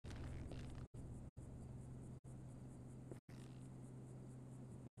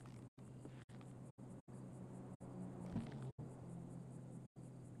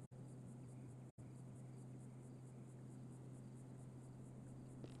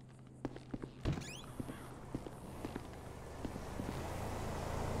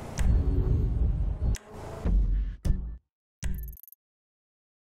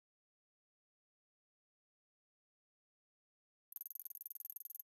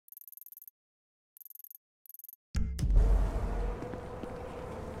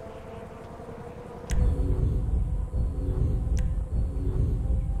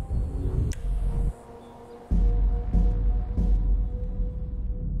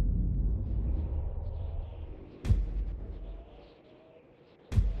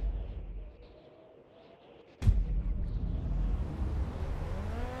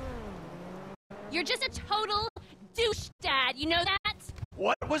You're just a total douche, Dad. You know that?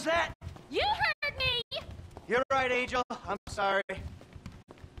 What was that? You heard me! You're right, Angel. I'm sorry.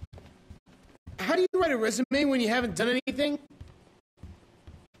 How do you write a resume when you haven't done anything?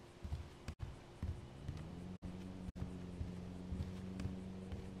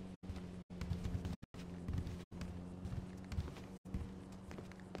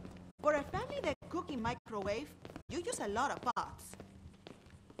 For a family that cook in microwave, you use a lot of pots.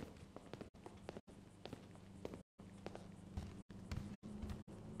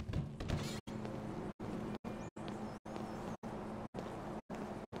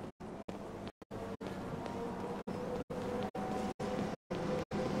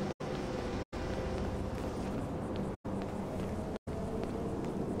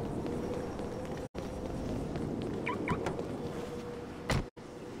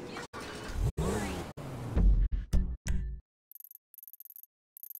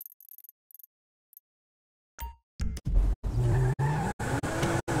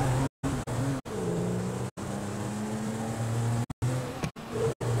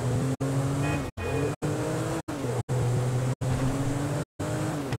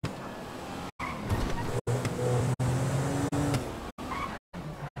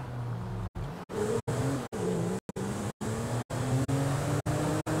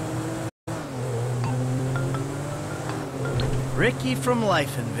 Ricky from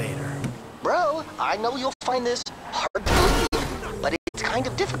Life Invader. Bro, I know you'll find this hard to believe, but it's kind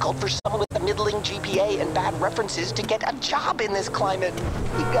of difficult for someone with a middling GPA and bad references to get a job in this climate.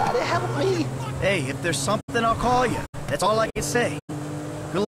 You gotta help me. Hey, if there's something, I'll call you. That's all I can say.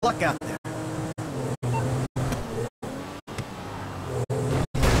 Good luck out there.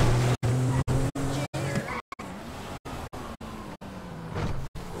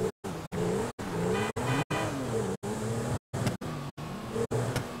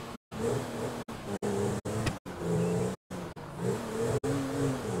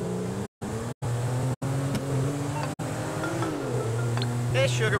 Hey,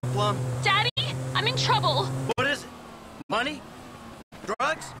 Sugar Plum. Daddy, I'm in trouble. What is it? Money?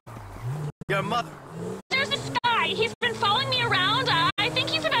 Drugs? Your mother? There's this guy. He's been following me around. I think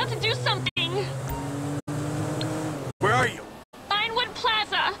he's about to do something. Where are you? Vinewood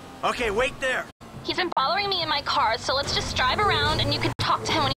Plaza. Okay, wait there. He's been following me in my car, so let's just drive around and you can talk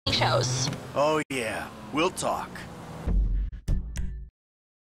to him when he shows. Oh, yeah. We'll talk.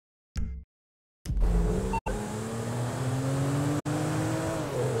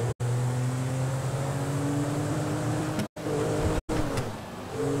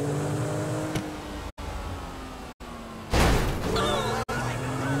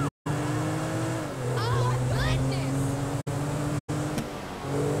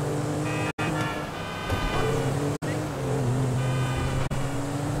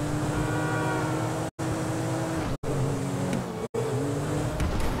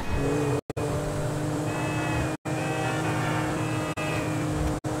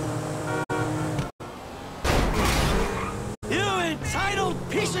 Entitled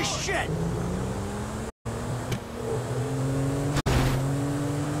piece of shit!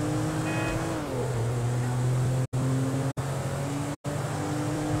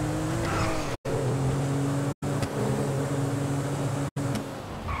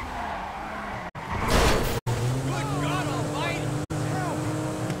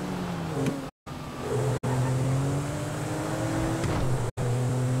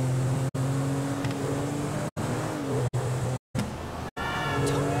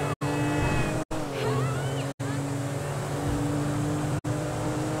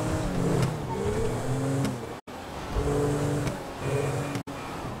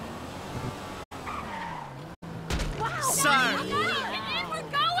 Sorry. And we're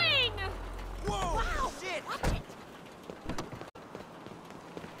going! Whoa! Wow! Shit!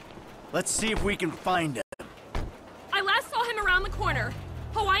 Let's see if we can find him. I last saw him around the corner.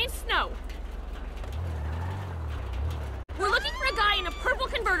 Hawaiian snow. We're looking for a guy in a purple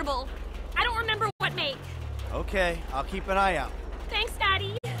convertible. I don't remember what make. Okay, I'll keep an eye out. Thanks,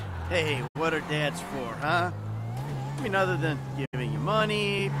 Daddy. Hey, what are dads for, huh? I mean, other than giving you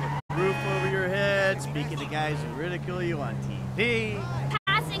money, putting a roof over your head, speaking to guys who ridicule you on TV.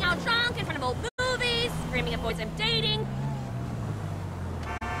 Passing out drunk in front of old movies, screaming at boys I'm dating.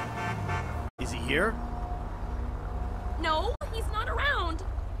 Is he here? No, he's not around.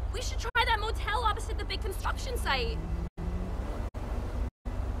 We should try that motel opposite the big construction site.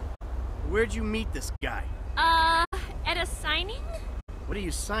 Where'd you meet this guy? At a signing? What are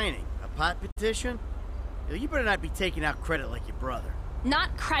you signing? A pot petition? You better not be taking out credit like your brother.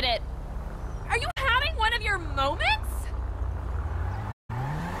 Not credit. Are you having one of your moments?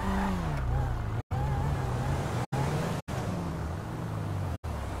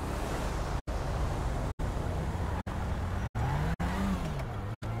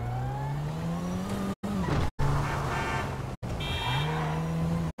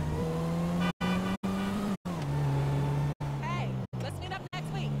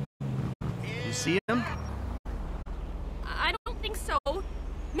 see him? I don't think so.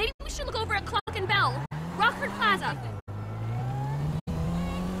 Maybe we should look over at Clock and Bell, Rockford Plaza.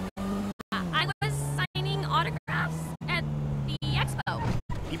 I was signing autographs at the expo.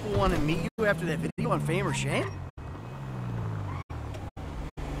 People want to meet you after that video on Fame or Shame?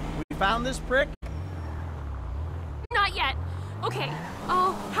 We found this prick? Not yet. Okay,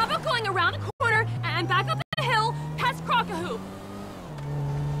 how about going around the corner and back up the hill past Crockahoo?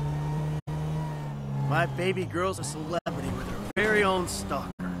 My baby girl's a celebrity with her very own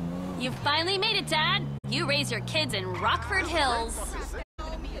stalker. You finally made it, Dad. You raise your kids in Rockford Hills.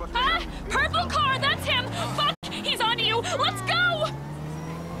 Ah! Purple car, that's him! Fuck! He's onto you! Let's go!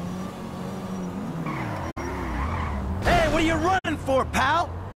 Hey, what are you running for, pal?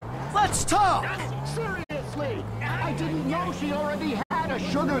 Let's talk! Seriously, I didn't know she already had a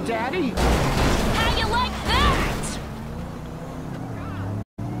sugar daddy. How you like that?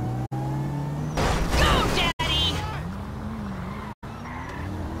 Go, Daddy!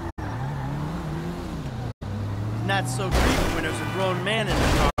 Not so creepy when there's a grown man in the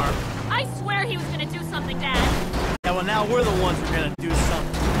car. I swear he was gonna do something, Dad. Yeah, well now we're the ones who are gonna do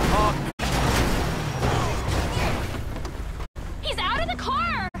something. Talk. He's out of the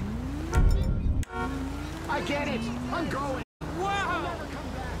car! I get it. I'm going. Wow!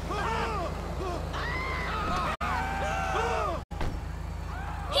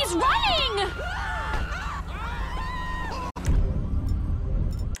 He's running!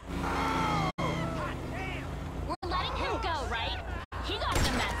 We're letting him go, right? He got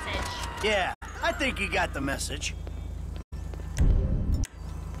the message. Yeah, I think he got the message.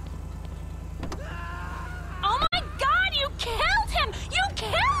 Oh my God, you killed him! You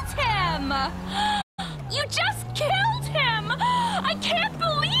killed him! You just killed him! I can't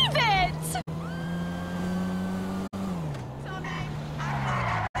believe it!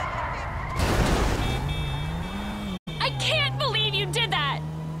 I can't believe you did that!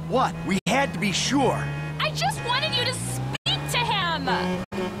 What? We had to be sure. I just wanted you to speak to him!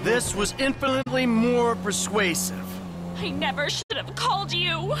 This was infinitely more persuasive. I never should have called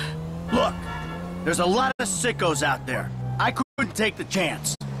you. Look, there's a lot of sickos out there. I couldn't take the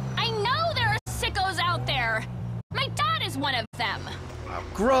chance. I know there are sickos out there. My dad is one of them. Now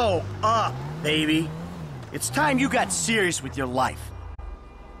grow up, baby. It's time you got serious with your life.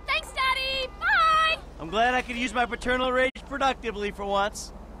 Thanks, Daddy. Bye! I'm glad I could use my paternal rage productively for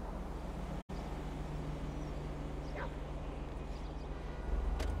once.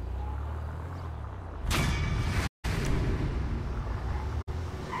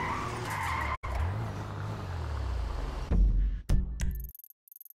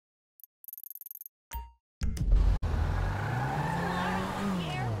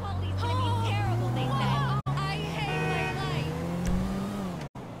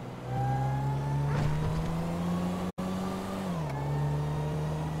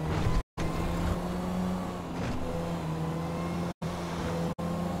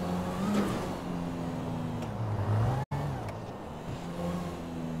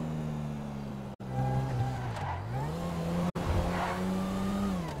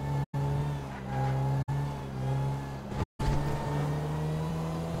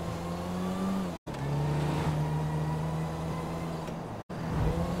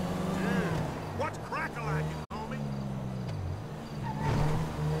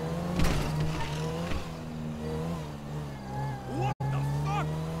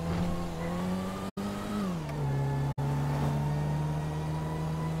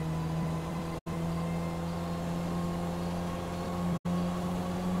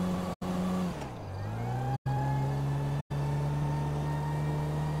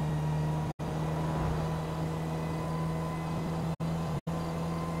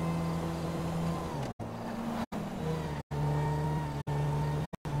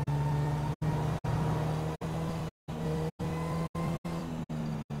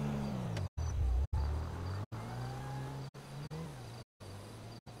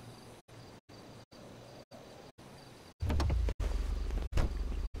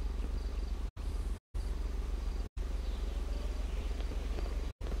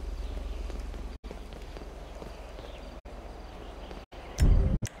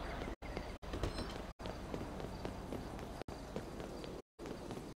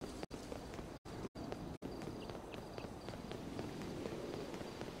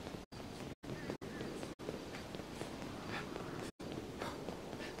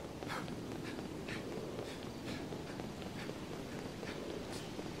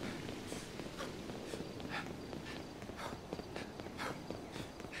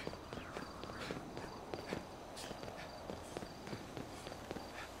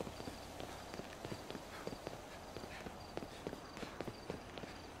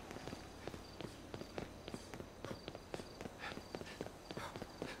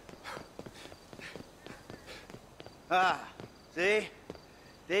 Ah, see?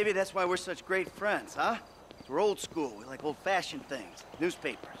 Davey, that's why we're such great friends, huh? We're old school. We like old-fashioned things.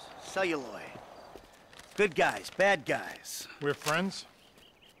 Newspapers, celluloid. Good guys, bad guys. We're friends?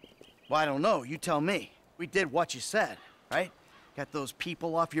 Well, I don't know. You tell me. We did what you said, right? Got those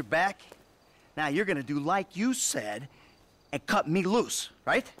people off your back? Now you're gonna do like you said and cut me loose,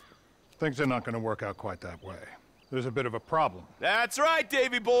 right? Things are not gonna work out quite that way. There's a bit of a problem. That's right,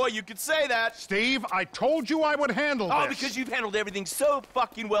 Davy boy, you could say that. Steve, I told you I would handle this. Oh, because you've handled everything so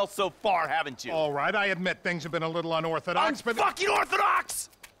fucking well so far, haven't you? All right, I admit things have been a little unorthodox, but... Fucking orthodox!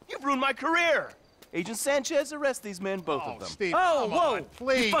 You've ruined my career. Agent Sanchez, arrest these men, both of them. Steve, Oh, come whoa! on,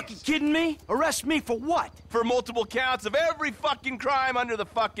 please. You fucking kidding me? Arrest me for what? For multiple counts of every fucking crime under the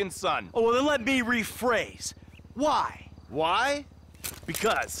fucking sun. Oh, well, then let me rephrase. Why? Why?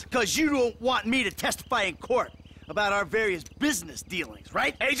 Because. Because you don't want me to testify in court about our various business dealings,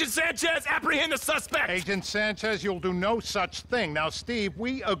 right? Agent Sanchez, apprehend the suspect! Agent Sanchez, you'll do no such thing. Now, Steve,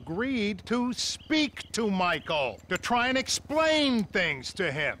 we agreed to speak to Michael, to try and explain things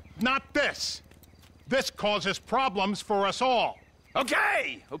to him. Not this. This causes problems for us all.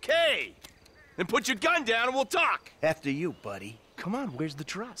 Okay, okay. Then put your gun down and we'll talk. After you, buddy. Come on, where's the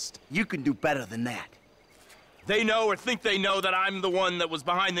trust? You can do better than that. They know or think they know that I'm the one that was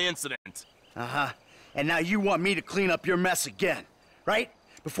behind the incident. Uh-huh. And now you want me to clean up your mess again, right?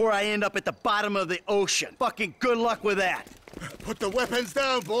 Before I end up at the bottom of the ocean. Fucking good luck with that. Put the weapons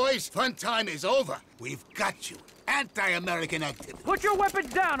down, boys. Fun time is over. We've got you. Anti-American activity. Put your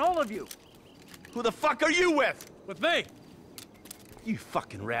weapons down, all of you! Who the fuck are you with? With me! You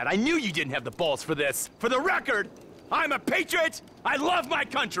fucking rat. I knew you didn't have the balls for this. For the record, I'm a patriot. I love my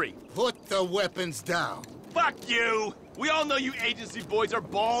country. Put the weapons down. Fuck you. We all know you agency boys are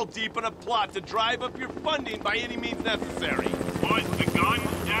ball deep in a plot to drive up your funding by any means necessary. Put the gun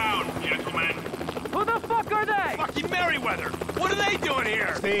down, gentlemen. Who the fuck are they? Fucking Merryweather. What are they doing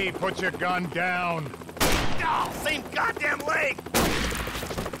here? Steve, put your gun down. Oh, same goddamn leg.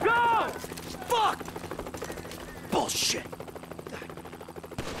 Go! Fuck! Bullshit.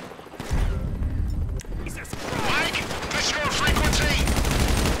 Jesus Mike, this is your frequency.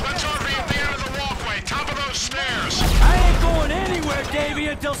 Let's RV at the end of the walkway, top of those stairs. I ain't going anywhere, Davey,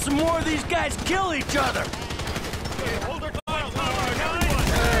 until some more of these guys kill each other.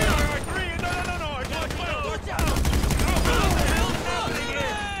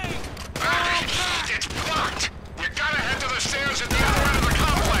 It's blocked. You gotta head to the stairs at the other end of the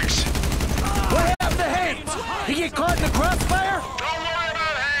complex. What happened to Haynes? He get caught in the crossfire? Don't worry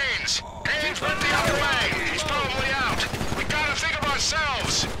about Haynes. Haynes went the other way. He's probably out. We gotta think of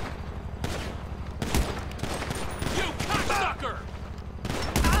ourselves. You cocksucker!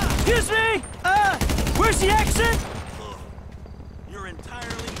 Excuse me? Where's the exit? You're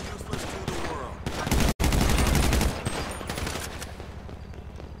entirely useless to the world.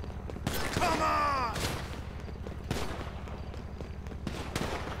 Come on!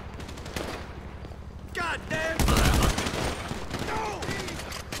 God damn!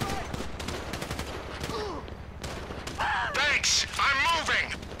 Thanks. I'm moving.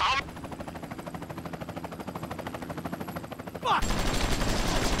 Fuck!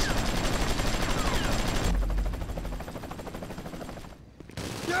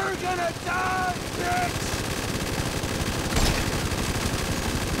 You're gonna die, bitch!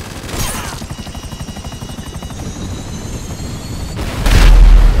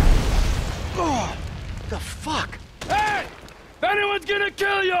 Oh, the fuck? Hey! If anyone's gonna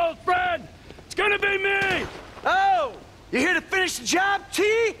kill you, old friend, it's gonna be me! Oh! You here to finish the job,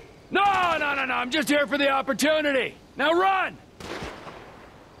 T? No, I'm just here for the opportunity. Now run!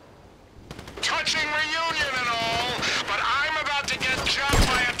 Touching reunion and all, but I'm about to get jumped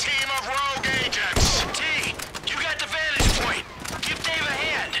by a team of rogue agents. T, you got the vantage point. Give Dave a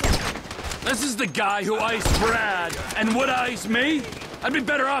hand. This is the guy who iced Brad, and would ice me? I'd be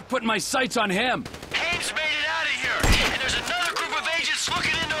better off putting my sights on him. Haynes made it out of here, and there's another group of agents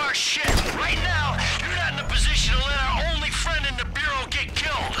looking into our shit. Right now, you're not in a position to let our only friend in the Bureau get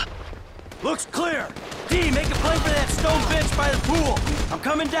killed. Looks clear. D, make a play for that stone bench by the pool. I'm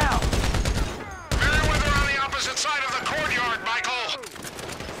coming down. Merryweather on the opposite side of the courtyard, Michael.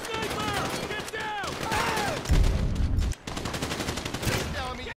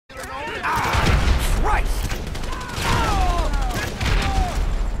 Christ!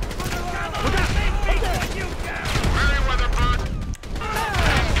 Merryweather bird.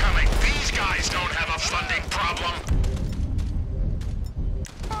 Incoming. These guys don't have a funding problem.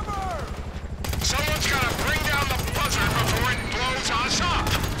 Someone's gotta bring down the buzzer before it blows us up.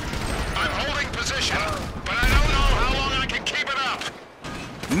 I'm holding position, but I don't know how long I can keep it up.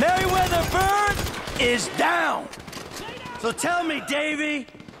 Merryweather Bird is down. So tell me, Davey,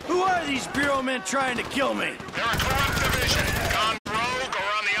 who are these Bureau men trying to kill me? They're a corrupt division, gone rogue or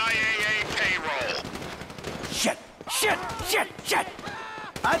on the IAA payroll. Shit!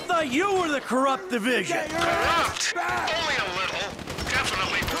 I thought you were the corrupt division. Corrupt? Only a little.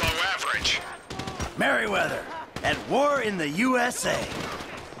 Definitely below average. Merriweather, at war in the USA.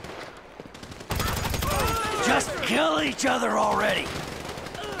 Just kill each other already.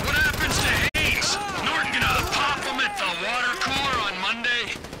 What happens to Hayes? Norton gonna pop him at the water cooler on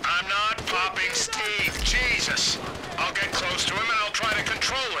Monday? I'm not popping Steve. Jesus. I'll get close to him and I'll try to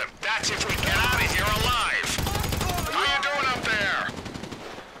control him. That's if we get out of here alive. How you doing up there?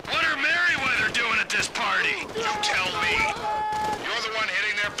 What are Merriweather doing at this party? You tell me. You're the one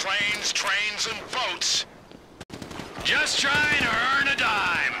hitting their planes, trains, and boats. Just trying to earn a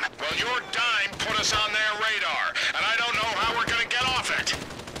dime. Well, your dime put us on their radar, and I don't know how we're gonna get off it.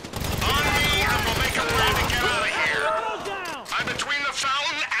 On me, and we'll make a plan to get out of here. I'm between the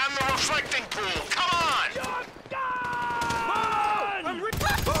fountain and the reflecting pool. Come on!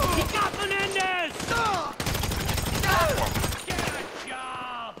 He got Menendez! Get a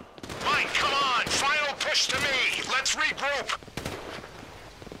job! Mike, come on! Final push to me! Let's regroup!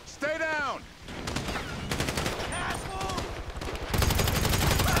 Stay down!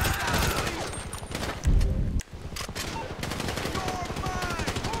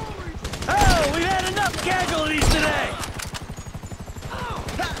 Oh, we've had enough casualties today!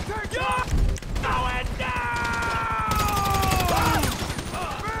 Going down!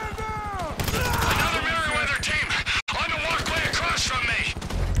 Another Merriweather team! On the walkway across from me!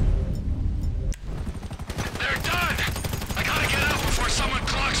 They're done! I gotta get out before someone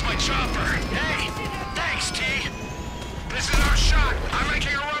clocks my chopper. Hey! Thanks, T! This is our shot! I'm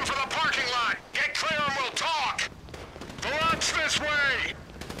making a run for the parking lot! Get clear and we'll talk! The lot's this way!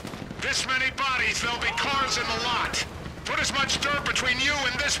 This many bodies, there'll be cars in the lot. Put as much dirt between you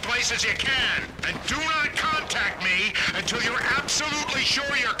and this place as you can. And do not contact me until you're absolutely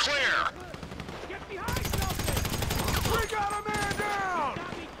sure you're clear. Get behind something! We got a man down!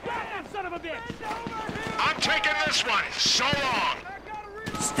 Get that son of a bitch! I'm taking this one. So long.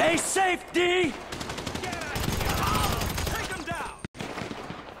 Stay safe, D! Take him down!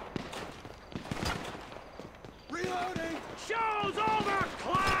 Reloading! Show's over,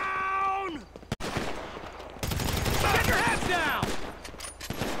 clown! Get your heads down!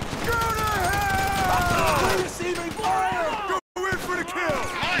 Go to hell! Do you see me? Fire! Go in for the kill!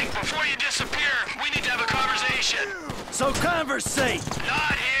 Mike, before you disappear, we need to have a conversation. So conversate!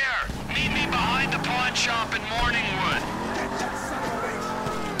 Not here. Meet me behind the pawn shop in Morningwood. Get that son of a bitch!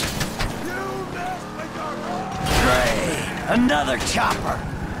 You messed with your... Great! Another chopper!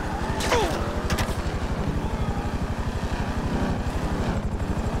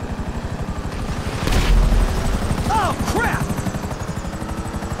 Oh, crap!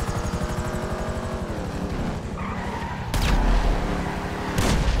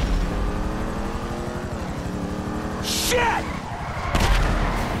 Shit!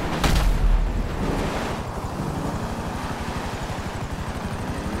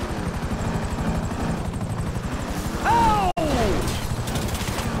 Oh!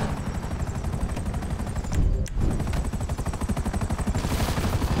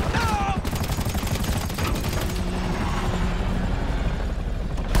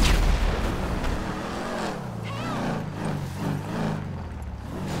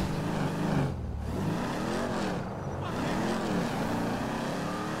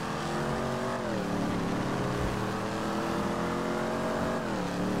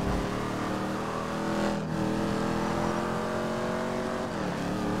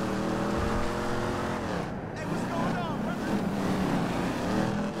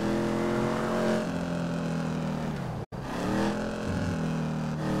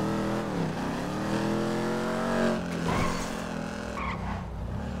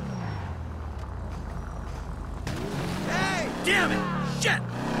 Damn it! Shit!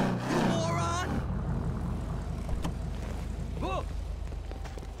 You moron!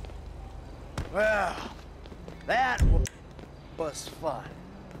 Well, that was fun.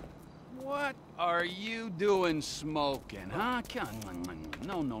 What are you doing smoking, huh?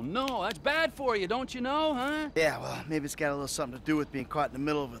 No, that's bad for you, don't you know, huh? Yeah, well, maybe it's got a little something to do with being caught in the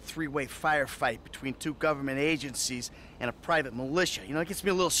middle of a three-way firefight between two government agencies and a private militia. You know, it gets me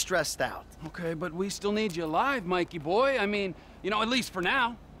a little stressed out. Okay, but we still need you alive, Mikey boy. I mean, you know, at least for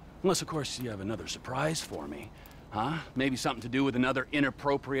now. Unless, of course, you have another surprise for me. Huh? Maybe something to do with another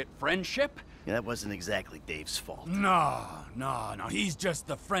inappropriate friendship? Yeah, that wasn't exactly Dave's fault. No. He's just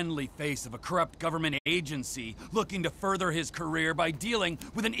the friendly face of a corrupt government agency looking to further his career by dealing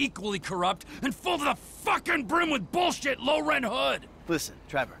with an equally corrupt and full to the fucking brim with bullshit low-rent hood. Listen,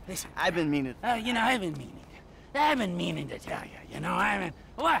 Trevor, I've been meaning... I've been meaning to tell you,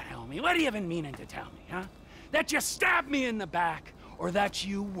 What, homie? What have you been meaning to tell me, huh? That you stabbed me in the back, or that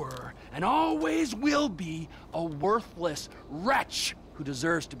you were, and always will be, a worthless wretch who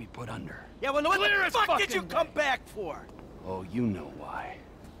deserves to be put under. Yeah, well, what the fuck did you come back for? Oh, you know why.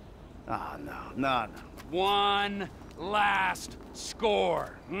 Oh, no. One last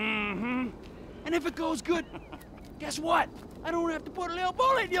score. And if it goes good, guess what? I don't have to put a little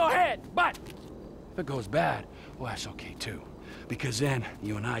bullet in your head. But if it goes bad, well, that's okay too. Because then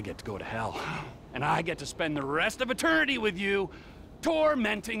you and I get to go to hell. And I get to spend the rest of eternity with you,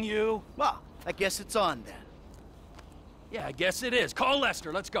 tormenting you. Well, I guess it's on then. Yeah, I guess it is. Call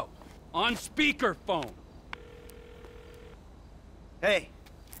Lester, let's go. On speakerphone. Hey,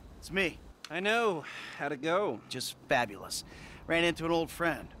 it's me. I know. How'd it go? Just fabulous. Ran into an old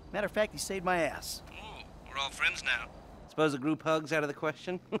friend. Matter of fact, he saved my ass. Oh, we're all friends now. Suppose a group hug's out of the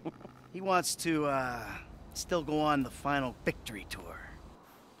question? He wants to, still go on the final victory tour.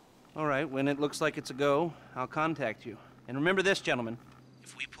 All right, when it looks like it's a go, I'll contact you. And remember this, gentlemen.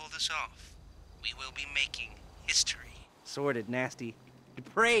 If we pull this off, we will be making history. Sordid, nasty,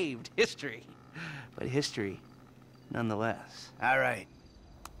 depraved history. But history, nonetheless. All right.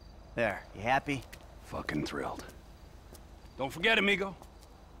 There, you happy? Fucking thrilled. Don't forget, amigo.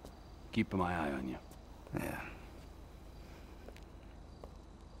 Keeping my eye on you. Yeah.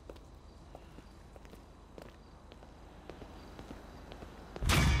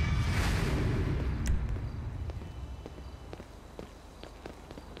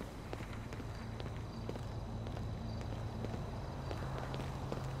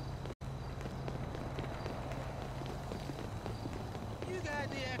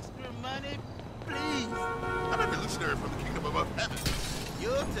 Money, please. I'm a missionary from the kingdom above heaven.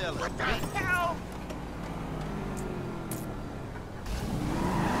 You'll tell us. What the hell?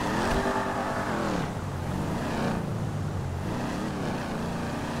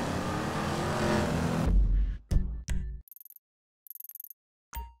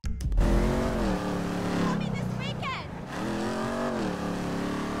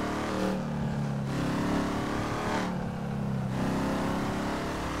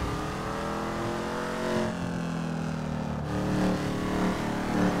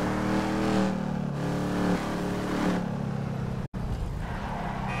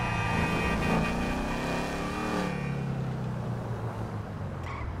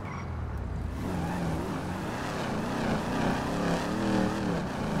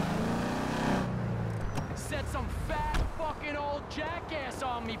 Some fat fucking old jackass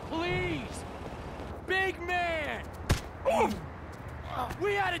on me, please! Big man!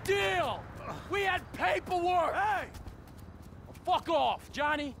 We had a deal! We had paperwork! Hey! Well, fuck off,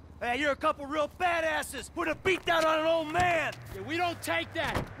 Johnny! Hey, you're a couple real badasses! Put a beat down on an old man! Yeah, we don't take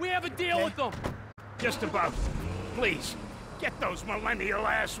that! We have a deal with them! Just about. Please, get those millennial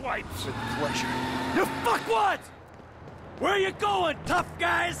ass wipes. With pleasure. You fuckwad! Where are you going, tough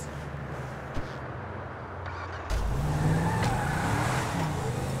guys?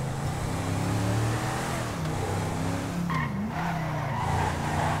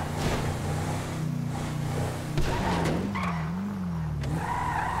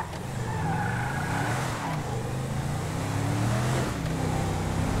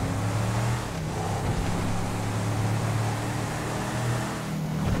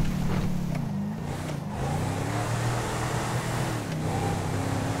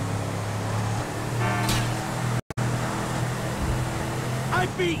 I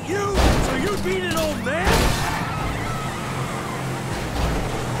beat you, so you beat an old man?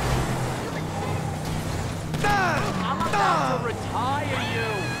 I'm about to retire you!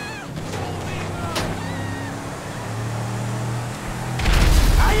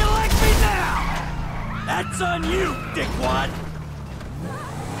 How you like me now? That's on you, dickwad!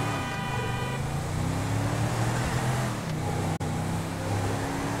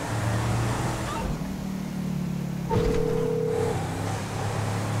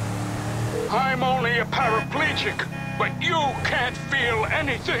 I'm only a paraplegic, but you can't feel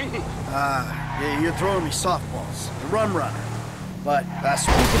anything. Yeah, you're throwing me softballs. The rum runner. But,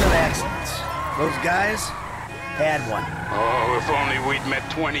 speaking of accidents, those guys had one. Oh, if only we'd met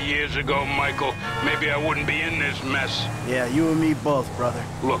 20 years ago, Michael, maybe I wouldn't be in this mess. Yeah, you and me both, brother.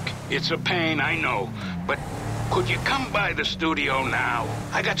 Look, it's a pain, I know, but could you come by the studio now?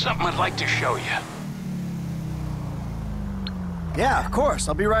 I got something I'd like to show you. Yeah, of course.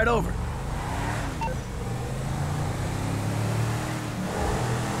 I'll be right over.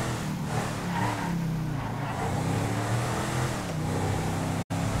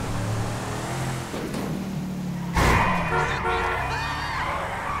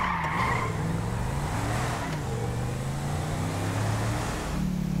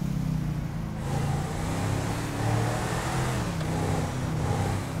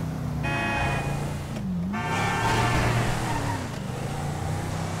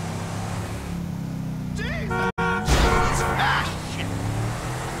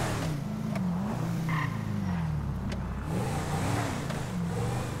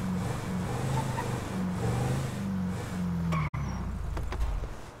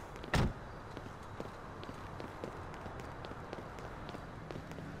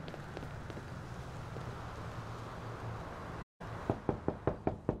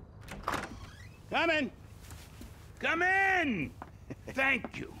 Come in. Come in!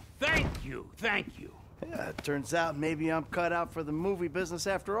 Thank you, thank you, thank you. Yeah, it turns out maybe I'm cut out for the movie business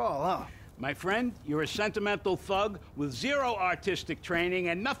after all, huh? My friend, you're a sentimental thug with zero artistic training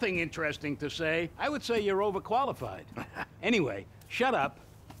and nothing interesting to say. I would say you're overqualified. Anyway, shut up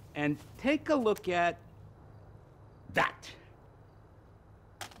and take a look at that.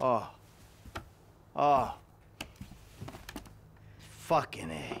 Oh. Oh. Fucking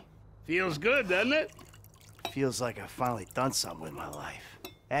A. Feels good, doesn't it? Feels like I've finally done something with my life.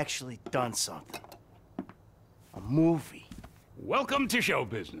 Actually done something. A movie. Welcome to show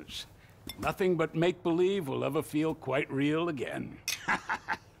business. Nothing but make-believe will ever feel quite real again.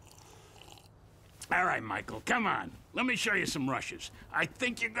 All right, Michael, come on. Let me show you some rushes. I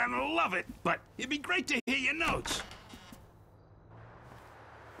think you're gonna love it, but it'd be great to hear your notes.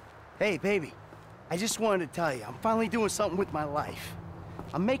 Hey, baby. I just wanted to tell you, I'm finally doing something with my life.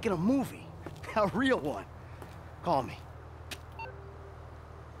 I'm making a movie. A real one. Call me.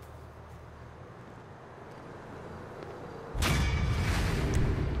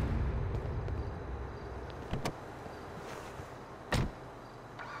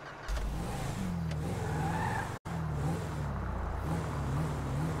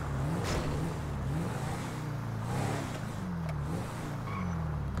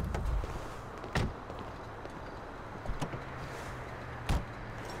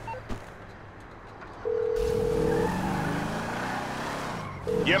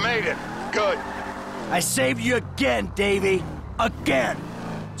 You made it. Good. I saved you again, Davey. Again.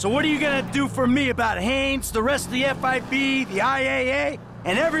 So what are you gonna do for me about Haynes, the rest of the FIB, the IAA,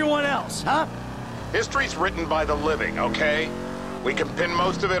 and everyone else, huh? History's written by the living, okay? We can pin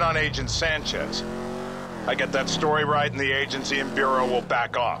most of it on Agent Sanchez. I get that story right and the agency and Bureau will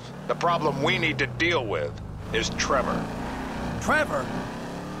back off. The problem we need to deal with is Trevor. Trevor?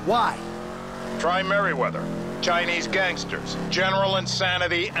 Why? Try Merriweather, Chinese gangsters, general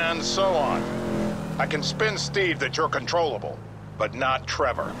insanity, and so on. I can spin Steve that you're controllable, but not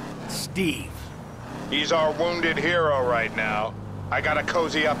Trevor. Steve? He's our wounded hero right now. I gotta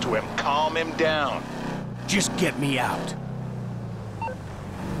cozy up to him, calm him down. Just get me out.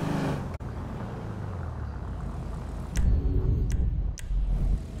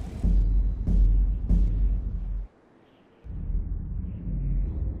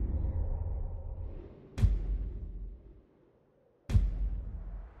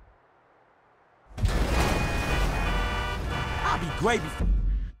 I'll be great before...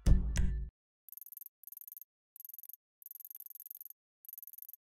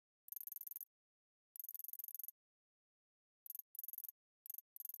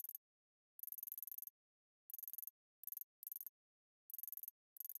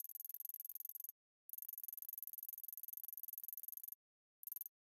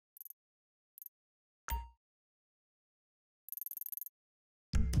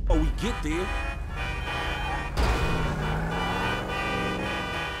 Oh, we get there.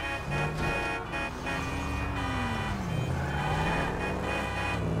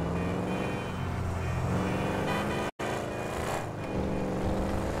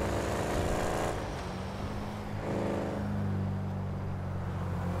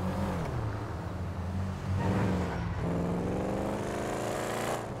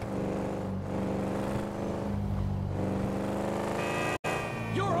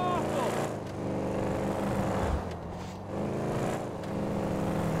 You're awful!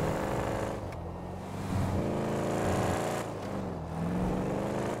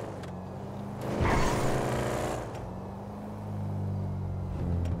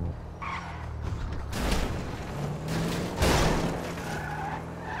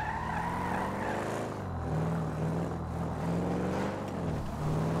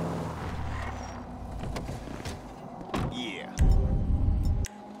 Yeah.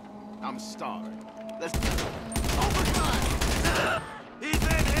 I'm starving. Let's... Overtime! He's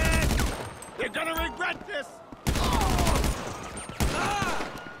in here! You're gonna regret this!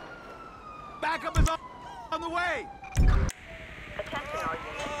 Backup is on the way! Attention all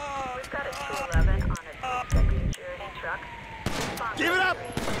units. We've got a 211 on a security truck. Give it up!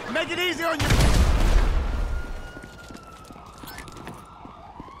 Make it easy on you!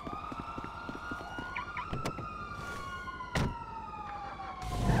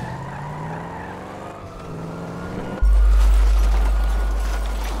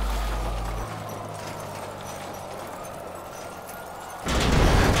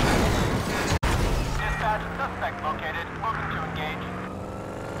 Dispatch, suspect located. Moving to engage.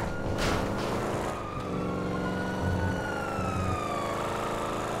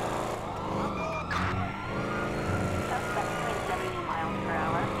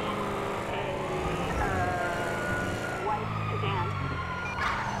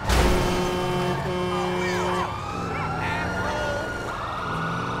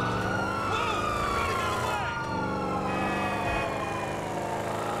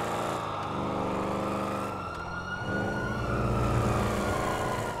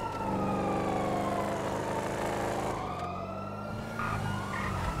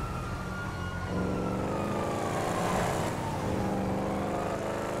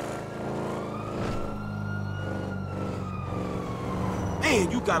 Man,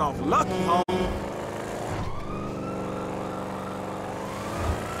 you got off lucky, homie.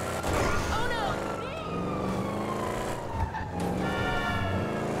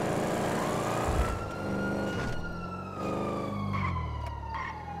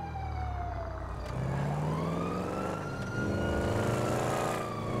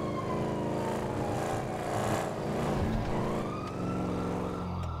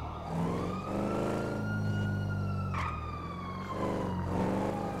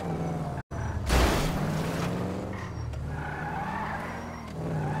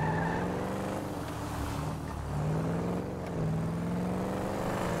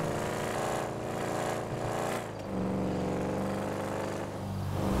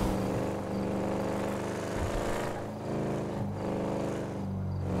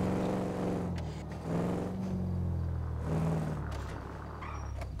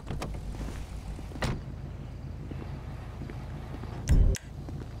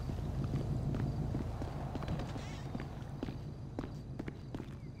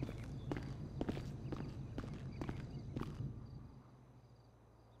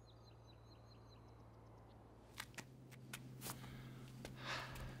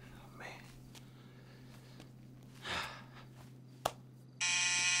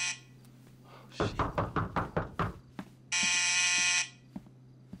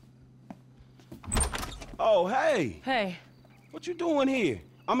 Oh, hey. Hey. What you doing here?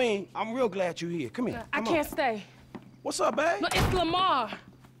 I mean, I'm real glad you're here. Come here. I can't stay. What's up, babe? No, it's Lamar.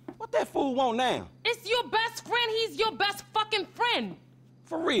 What that fool want now? It's your best friend. He's your best fucking friend.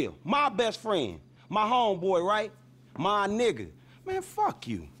 For real. My best friend. My homeboy, right? My nigga. Man, fuck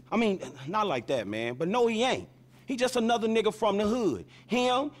you. I mean, not like that, man. But no, he ain't. He just another nigga from the hood.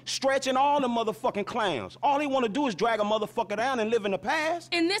 Him, Stretch, and all the motherfucking clowns. All he wanna do is drag a motherfucker down and live in the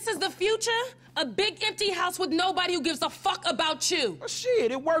past. And this is the future? A big empty house with nobody who gives a fuck about you. Well,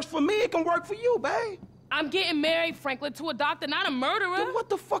 shit, it works for me, it can work for you, babe. I'm getting married, Franklin, to a doctor, not a murderer. Then what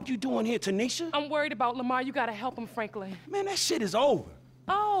the fuck you doing here, Tanisha? I'm worried about Lamar. You gotta help him, Franklin. Man, that shit is over.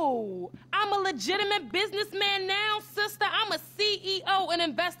 Oh, I'm a legitimate businessman now, sister. I'm a CEO, an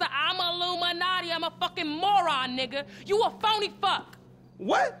investor. I'm a Illuminati. I'm a fucking moron, nigga. You a phony fuck.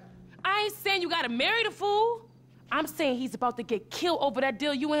 What? I ain't saying you gotta marry the fool. I'm saying he's about to get killed over that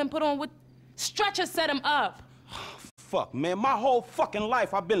deal you and him put on with... Stretcher set him up. Fuck, man. My whole fucking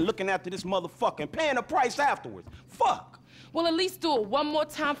life I've been looking after this motherfucker and paying the price afterwards. Fuck. Well, at least do it one more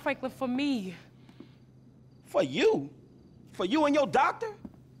time, Franklin, for me. For you? For you and your doctor?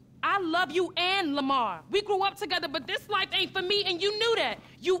 I love you and Lamar. We grew up together, but this life ain't for me, and you knew that.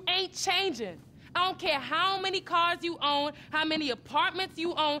 You ain't changing. I don't care how many cars you own, how many apartments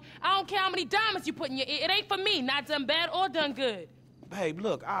you own. I don't care how many diamonds you put in your ear. It ain't for me, not done bad or done good. Babe,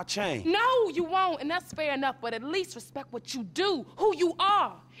 look, I'll change. No, you won't, and that's fair enough, but at least respect what you do, who you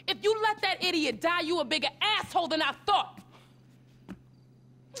are. If you let that idiot die, you a bigger asshole than I thought.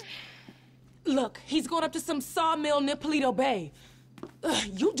 Look, he's going up to some sawmill near Paleto Bay.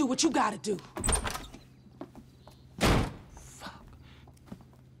 You do what you gotta do. Fuck.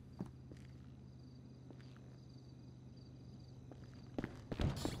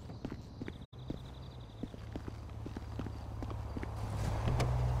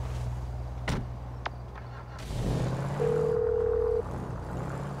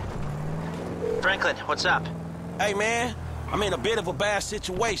 Franklin, what's up? Hey, man, I'm in a bit of a bad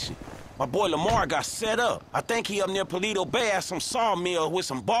situation. My boy Lamar got set up. I think he up near Paleto Bay at some sawmill with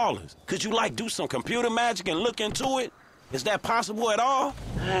some ballers. Could you, like, do some computer magic and look into it? Is that possible at all?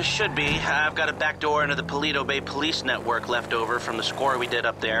 Should be. I've got a back door into the Paleto Bay police network left over from the score we did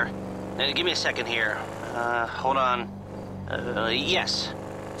up there. Give me a second here. Hold on. Yes.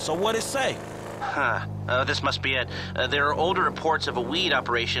 So what'd it say? Huh. This must be it. There are older reports of a weed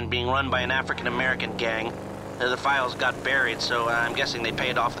operation being run by an African-American gang. The files got buried, so I'm guessing they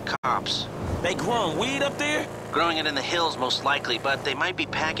paid off the cops. They growing weed up there? Growing it in the hills, most likely, but they might be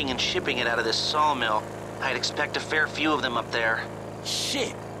packing and shipping it out of this sawmill. I'd expect a fair few of them up there.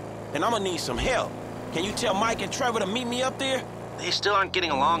 Shit. Then I'm gonna need some help. Can you tell Mike and Trevor to meet me up there? They still aren't getting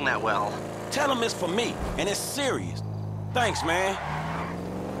along that well. Tell them it's for me, and it's serious. Thanks, man.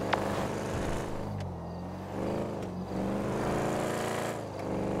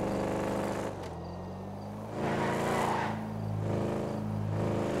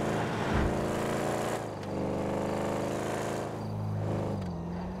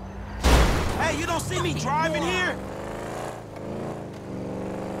 Hey, you don't see me driving here?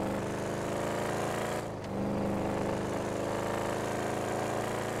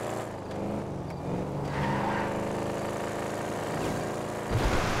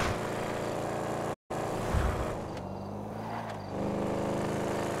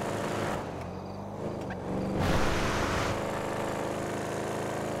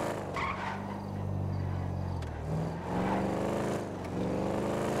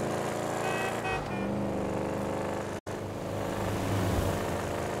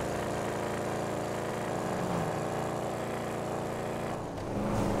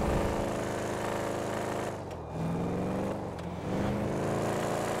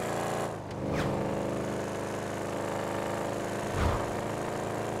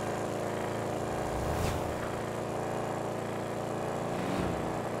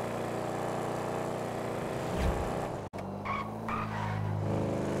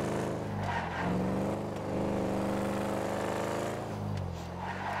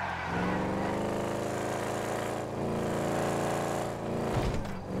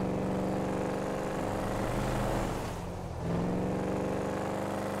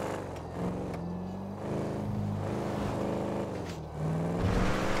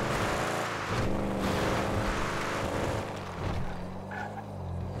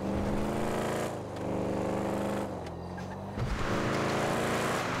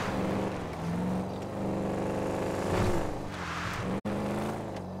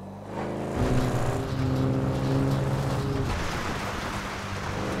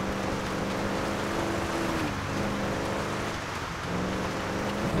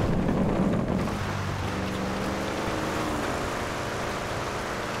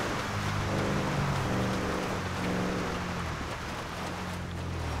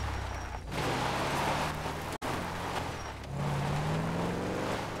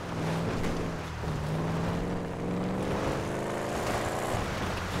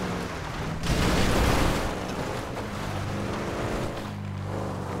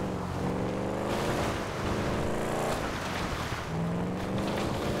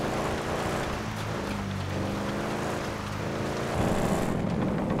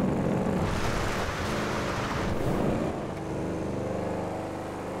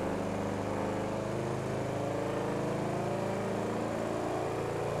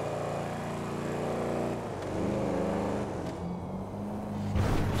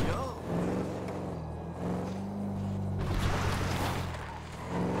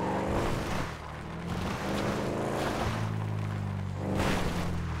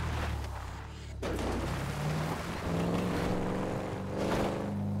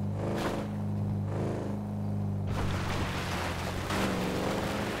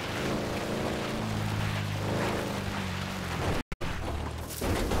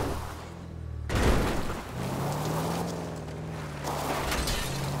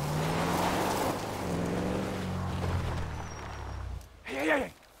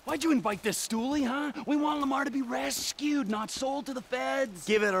 Why'd you invite this stoolie, huh? We want Lamar to be rescued, not sold to the feds.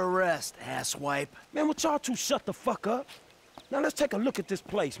 Give it a rest, asswipe. Man, would y'all two shut the fuck up? Now let's take a look at this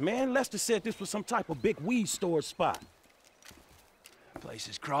place, man. Lester said this was some type of big weed store spot. Place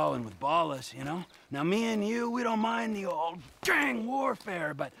is crawling with ballers, you know? Now, me and you, we don't mind the old gang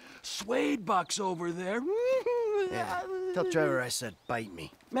warfare, but Suede Buck's over there. Yeah, tell Trevor I said bite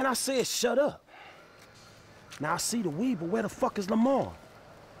me. Man, I said shut up. Now, I see the weed, but where the fuck is Lamar?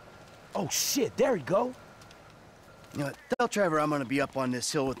 Oh, shit, there he go. You know what? Tell Trevor I'm gonna be up on this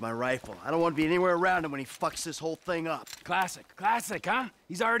hill with my rifle. I don't want to be anywhere around him when he fucks this whole thing up. Classic, huh?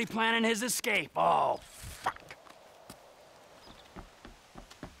 He's already planning his escape. Oh, fuck.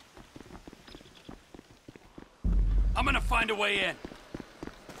 I'm gonna find a way in.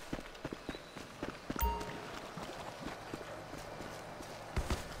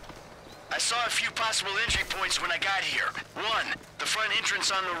 I saw a few possible entry points when I got here. One, the front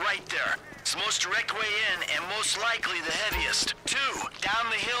entrance on the right there. It's the most direct way in and most likely the heaviest. Two, down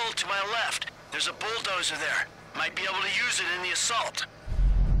the hill to my left. There's a bulldozer there. Might be able to use it in the assault.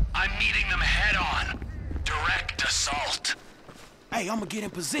 I'm meeting them head on. Direct assault. Hey, I'm gonna get in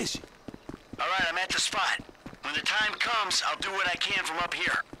position. All right, I'm at the spot. When the time comes, I'll do what I can from up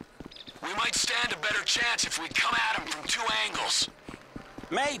here. We might stand a better chance if we come at them from two angles.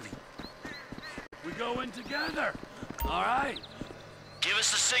 Maybe. We go in together. All right. Give us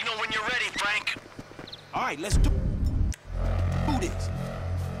the signal when you're ready, Frank. All right, let's do this.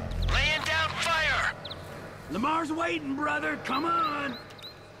 Laying down fire. Lamar's waiting, brother. Come on.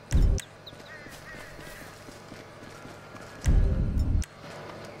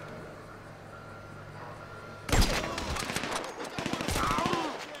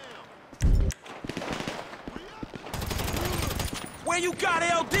 Where you got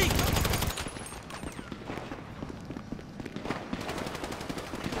LD?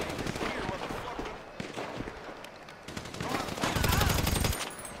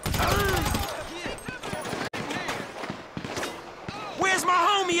 Where's my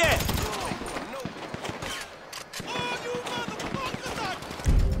homie at?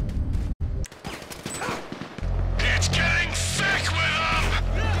 It's getting thick with them!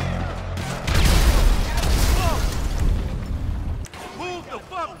 Move the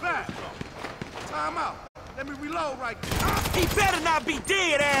fuck back! Time out. Let me reload right there. He better not be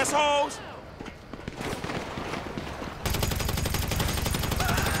dead, assholes!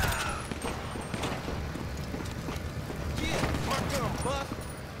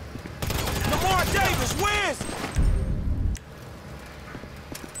 Lamar Davis wins!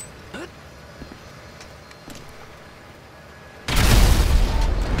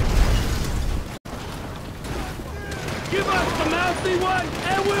 Give us the mouthy one,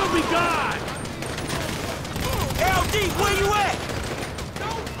 and we'll be gone! LD, where you at?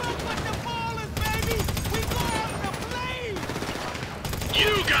 Don't fuck with the ballers, baby! We go out in the flames!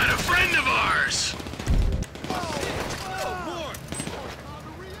 You got a friend of ours!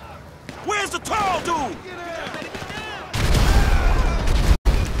 Where's the tall dude?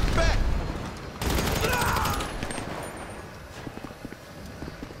 Back!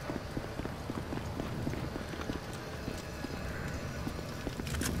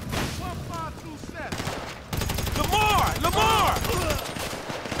 Lamar!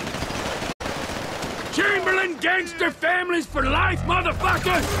 Chamberlain gangster families for life,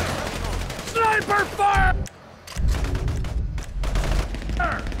 motherfuckers! Sniper fire!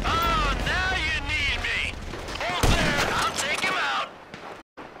 Oh, now you need me. Hold there. I'll take him out.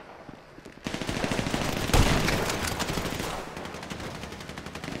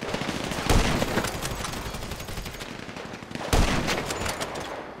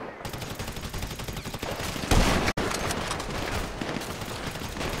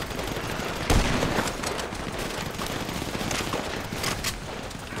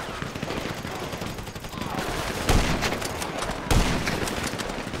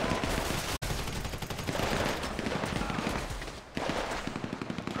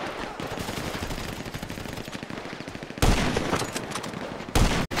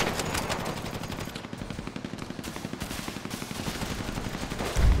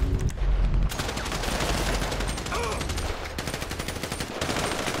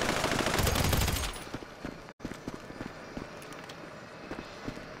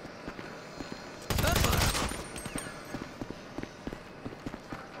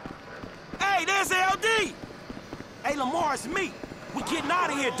 Hey, there's LD! Hey, Lamar, it's me. We getting out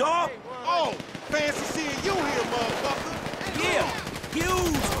of here, dawg. Oh, fancy seeing you here, motherfucker. Yeah,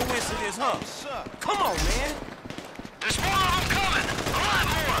 huge coincidence, huh? Come on, man. There's more of them coming. A lot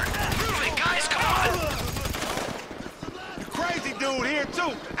more. Move it, guys. Come on. The crazy dude here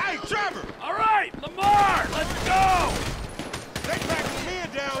too. Hey, Trevor! All right, Lamar, let's go! They packing men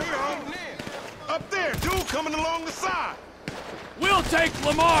down here, homie. Up there, dude coming along the side. We'll take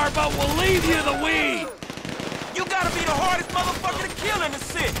Lamar, but we'll leave you the weed. You gotta be the hardest motherfucker to kill in the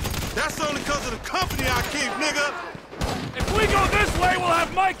city. That's only because of the company I keep, nigga. If we go this way, we'll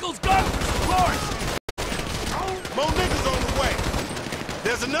have Michael's gun for support. More niggas on the way.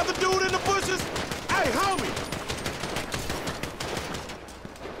 There's another dude in the bushes. Hey, homie.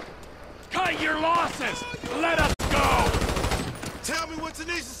 Cut your losses. Let us go. Tell me what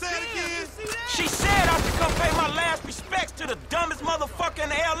Tanisha said again. She said I should come pay my last respects to the dumbest motherfucker in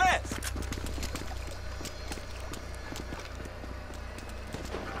the LS.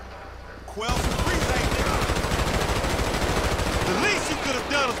 Quell some freeze, ain't nigga. The least you could have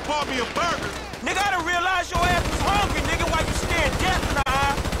done is bought me a burger. Nigga, I done realized your ass was hungry, nigga, while you staring death in the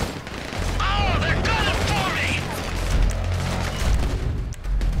eye. Oh, they're gunning for me!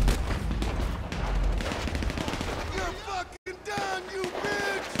 You're fucking done, you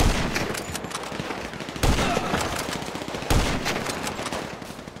bitch!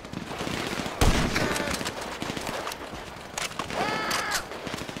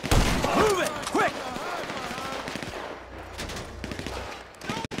 Move it, quick!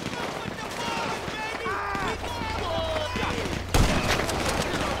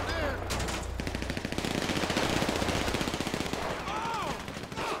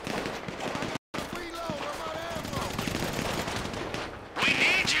 We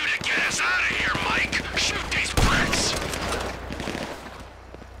need you to get us out of here, Mike. Shoot these pricks.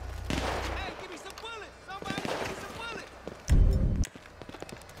 Hey, give me some bullets! Somebody give me some bullets!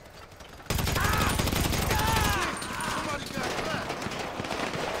 Somebody got left.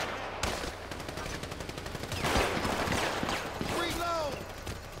 Reload!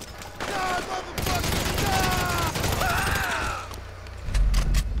 Die, motherfucker! Die!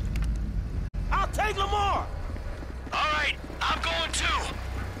 I'll take Lamar. All right, I'm going too.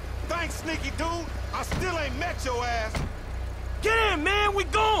 Thanks, sneaky dude. I still ain't met your ass. Get in, man, we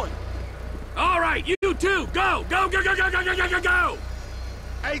going. All right, you two, go! Go, go, go, go, go, go, go, go, go!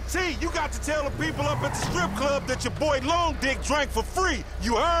 Hey, T, you got to tell the people up at the strip club that your boy Long Dick drank for free.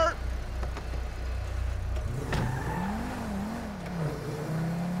 You heard?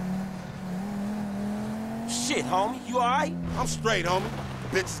 Shit, homie, you all right? I'm straight, homie.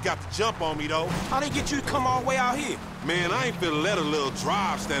 Bitches got the jump on me, though. How they get you to come all the way out here? Man, I ain't finna let a little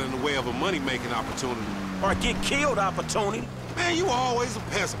drive stand in the way of a money-making opportunity. Or get killed opportunity? Man, you always a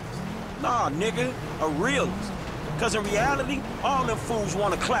pessimist. Nah, nigga, a realist. Cause in reality, all them fools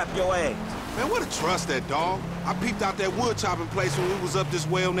wanna clap your ass. Man, what a trust that dog. I peeped out that wood chopping place when we was up this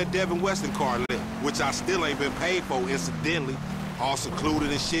way on that Devin Weston car lit, which I still ain't been paid for, incidentally. All secluded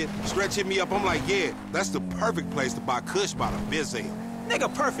and shit. Stretch hit me up, I'm like, yeah, that's the perfect place to buy kush by the bizzle.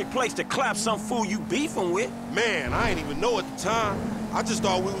 Nigga, perfect place to clap some fool you beefing with. Man, I ain't even know at the time. I just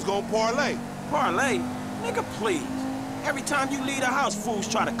thought we was gonna parlay. Parlay? Nigga, please. Every time you leave the house, fools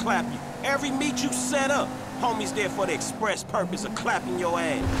try to clap you. Every meet you set up, homies there for the express purpose of clapping your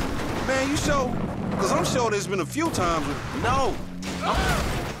ass. Man, you sure? Cause I'm sure there's been a few times when... No.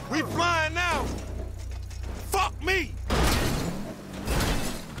 We flying now. Fuck me.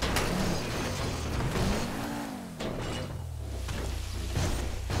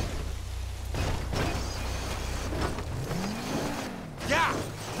 Yeah,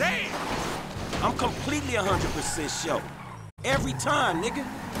 damn. I'm completely 100% sure. Every time, nigga.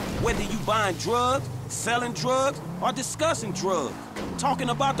 Whether you buying drugs, selling drugs, or discussing drugs. Talking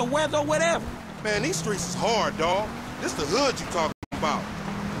about the weather or whatever. Man, these streets is hard, dawg. This the hood you talking about.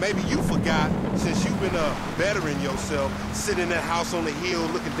 Maybe you forgot, since you've been bettering yourself, sitting in that house on the hill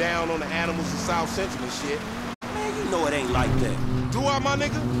looking down on the animals in South Central and shit. Man, you know it ain't like that. Do I, my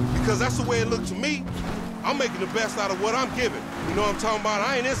nigga? Because that's the way it looked to me. I'm making the best out of what I'm giving. You know what I'm talking about?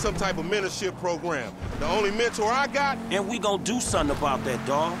 I ain't in some type of mentorship program. The only mentor I got... And we gonna do something about that,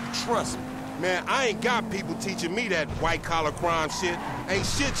 dawg. Trust me. Man, I ain't got people teaching me that white-collar crime shit. Ain't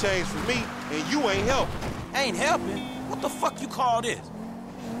shit changed for me, and you ain't helping. Ain't helping? What the fuck you call this?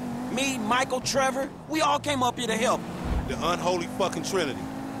 Me, Michael, Trevor, we all came up here to help. The unholy fucking trinity.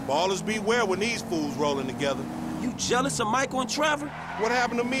 Ballers beware when these fools rolling together. You jealous of Michael and Trevor? What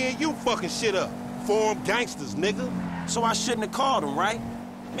happened to me and you fucking shit up? Form gangsters, nigga. So I shouldn't have called them, right?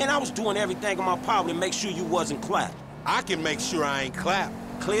 Man, I was doing everything in my power to make sure you wasn't clapped. I can make sure I ain't clapped.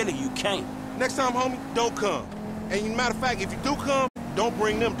 Clearly you can't. Next time, homie, don't come. And matter of fact, if you do come, don't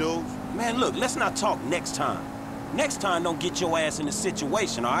bring them dudes. Man, look, let's not talk next time. Next time, don't get your ass in a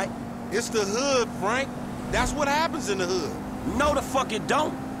situation, all right? It's the hood, Frank. That's what happens in the hood. No, the fuck it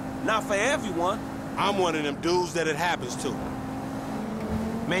don't. Not for everyone. I'm one of them dudes that it happens to.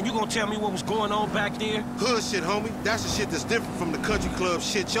 Man, you gonna tell me what was going on back there? Hood shit, homie. That's the shit that's different from the country club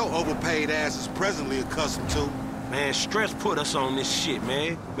shit your overpaid ass is presently accustomed to. Man, Stress put us on this shit,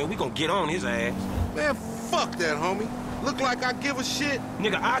 man. Man, we gonna get on his ass. Man, fuck that, homie. Look like I give a shit?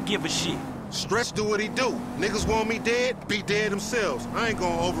 Nigga, I give a shit. Stretch do what he do. Niggas want me dead, be dead themselves. I ain't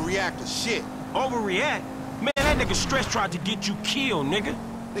gonna overreact to shit. Overreact? Man, that nigga Stretch tried to get you killed, nigga.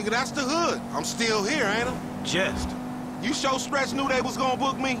 Nigga, that's the hood. I'm still here, ain't I? Just. You sure Stretch knew they was gonna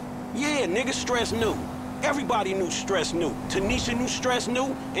book me? Yeah, nigga, Stress knew. Everybody knew Stress knew. Tanisha knew Stress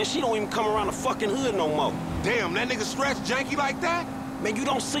knew, and she don't even come around the fucking hood no more. Damn, that nigga Stretch janky like that? Man, you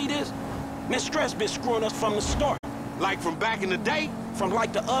don't see this? Man, Stress been screwing us from the start. Like from back in the day? From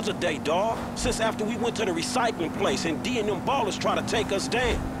like the other day, dawg. Since after we went to the recycling place and D and them ballers tried to take us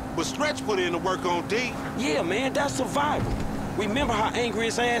down. But Stretch put in the work on D. Yeah, man, that's survival. Remember how angry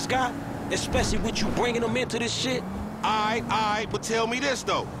his ass got? Especially with you bringing him into this shit? Aight, but tell me this,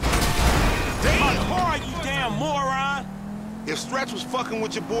 though. Damn! Car, you damn moron! If Stretch was fucking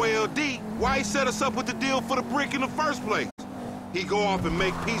with your boy LD, why he set us up with the deal for the brick in the first place? He go off and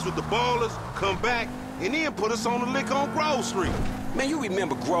make peace with the ballers, come back, and then put us on the lick on Grove Street. Man, you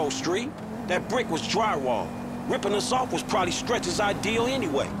remember Grove Street? That brick was drywall. Ripping us off was probably Stretch's ideal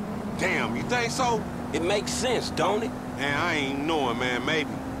anyway. Damn, you think so? It makes sense, don't it? Man, I ain't knowing, man,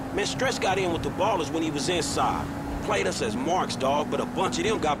 maybe. Man, Stretch got in with the ballers when he was inside. Played us as marks, dog, but a bunch of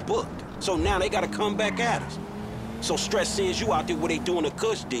them got booked. So now they gotta come back at us. So Stretch sends you out there where they doing a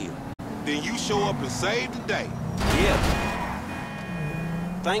cush deal. Then you show up and save the day. Yeah.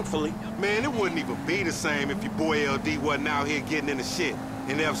 Thankfully. Man, it wouldn't even be the same if your boy LD wasn't out here getting in the shit.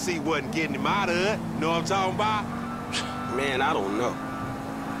 And FC wasn't getting him out of it. Know what I'm talking about? Man, I don't know.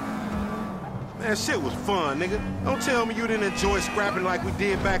 Man, shit was fun, nigga. Don't tell me you didn't enjoy scrapping like we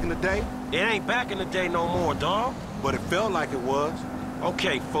did back in the day. It ain't back in the day no more, dawg. But it felt like it was.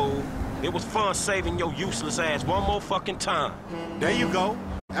 Okay, fool. It was fun saving your useless ass one more fucking time. There you go.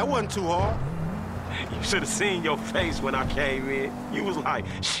 That wasn't too hard. You should have seen your face when I came in. You was like,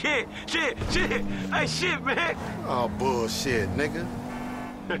 shit. Hey, shit, man. Oh, bullshit, nigga.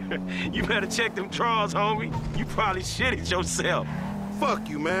 You better check them drawers, homie. You probably shitted yourself. Fuck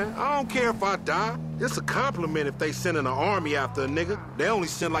you, man. I don't care if I die. It's a compliment if they sending an army after a nigga. They only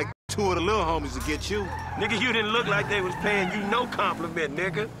send like 2 of the little homies to get you. Nigga, you didn't look like they was paying you no compliment,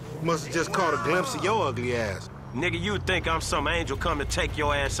 nigga. Must have just caught a glimpse of your ugly ass. Nigga, you think I'm some angel come to take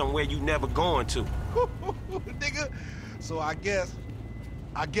your ass somewhere you never going to. Nigga, so I guess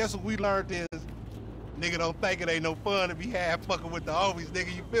what we learned is, nigga don't think it ain't no fun to be half fucking with the homies,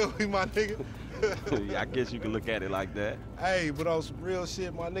 nigga. You feel me, my nigga? Yeah, I guess you can look at it like that. Hey, but on some real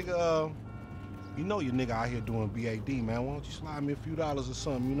shit, my nigga, you know your nigga out here doing BAD, man. Why don't you slide me a few dollars or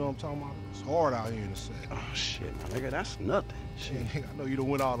something? You know what I'm talking about? It's hard out here in the set. Oh, shit, my nigga, that's nothing. Shit, I know you done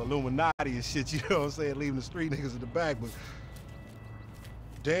went all Illuminati and shit, you know what I'm saying? Leaving the street niggas in the back, but...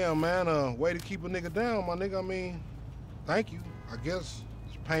 Damn, man, way to keep a nigga down, my nigga. I mean, thank you. I guess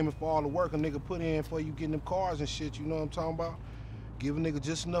it's payment for all the work a nigga put in for you getting them cars and shit, you know what I'm talking about? Give a nigga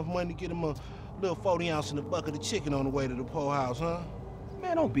just enough money to get him a little 40 ounce in a bucket of chicken on the way to the po house, huh?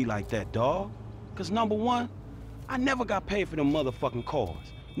 Man, don't be like that, dawg. Cause number one, I never got paid for them motherfucking cars.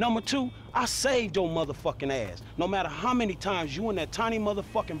 Number two, I saved your motherfucking ass. No matter how many times you and that tiny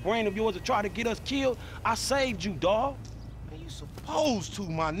motherfucking brain of yours have tried to get us killed, I saved you, dawg. Man, you supposed to,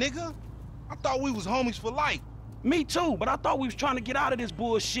 my nigga. I thought we was homies for life. Me too, but I thought we was trying to get out of this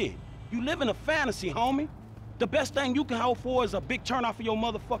bullshit. You live in a fantasy, homie. The best thing you can hope for is a big turnout for your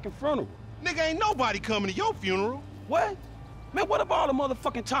motherfucking funeral. Nigga, ain't nobody coming to your funeral. What? Man, what about all the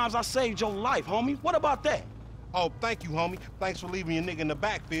motherfucking times I saved your life, homie? What about that? Oh, thank you, homie. Thanks for leaving your nigga in the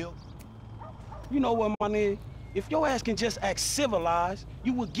backfield. You know what, my nigga? If your ass can just act civilized,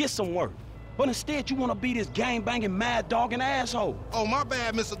 you would get some work. But instead, you want to be this gang-banging, mad-dogging asshole. Oh, my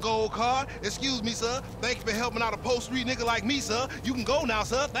bad, Mr. Gold Card. Excuse me, sir. Thank you for helping out a post-street nigga like me, sir. You can go now,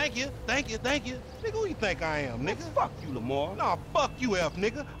 sir. Thank you. Nigga, who you think I am, nigga? Fuck you, Lamar. Nah, fuck you, F,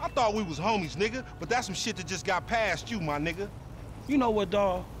 nigga. I thought we was homies, nigga. But that's some shit that just got past you, my nigga. You know what,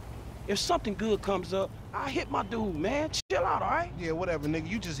 dawg? If something good comes up, I hit my dude, man. Chill out, all right? Yeah, whatever, nigga.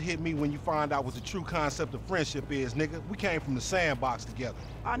 You just hit me when you find out what the true concept of friendship is, nigga. We came from the sandbox together.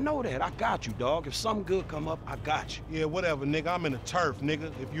 I know that. I got you, dog. If something good come up, I got you. Yeah, whatever, nigga. I'm in the turf,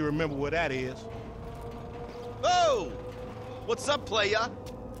 nigga, if you remember where that is. Oh! What's up, playa?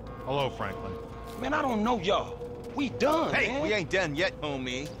 Hello, Franklin. Man, I don't know y'all. We done, Hey, man. we ain't done yet,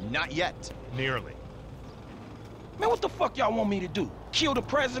 homie. Not yet. Nearly. Man, what the fuck y'all want me to do? Kill the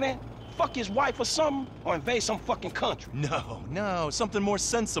president? Fuck his wife or something? Or invade some fucking country? No, something more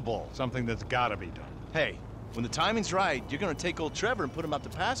sensible. Something that's gotta be done. Hey, When the timing's right, you're gonna take old Trevor and put him out to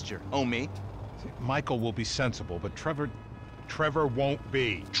pasture, homie. Michael will be sensible, but Trevor won't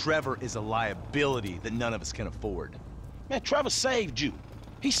be. Trevor is a liability that none of us can afford. Man, Trevor saved you.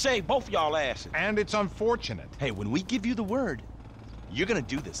 He saved both of y'all asses. And it's unfortunate. Hey, when we give you the word, you're gonna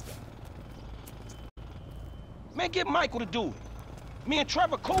do this thing. Man, get Michael to do it. Me and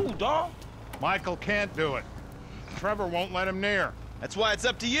Trevor cool, dawg. Michael can't do it. Trevor won't let him near. That's why it's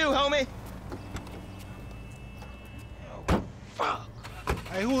up to you, homie. Fuck.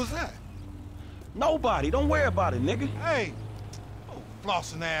 Hey, who was that? Nobody. Don't worry about it, nigga. Hey. Oh,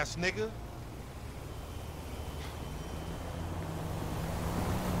 flossing ass nigga.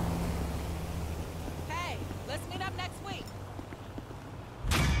 Hey, let's meet up next week.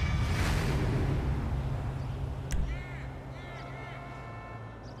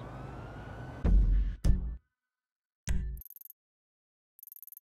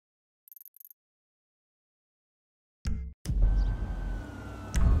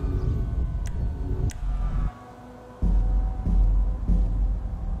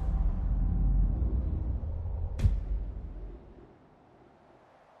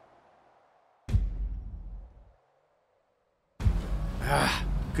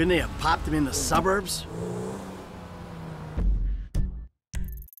 Couldn't they have popped him in the suburbs?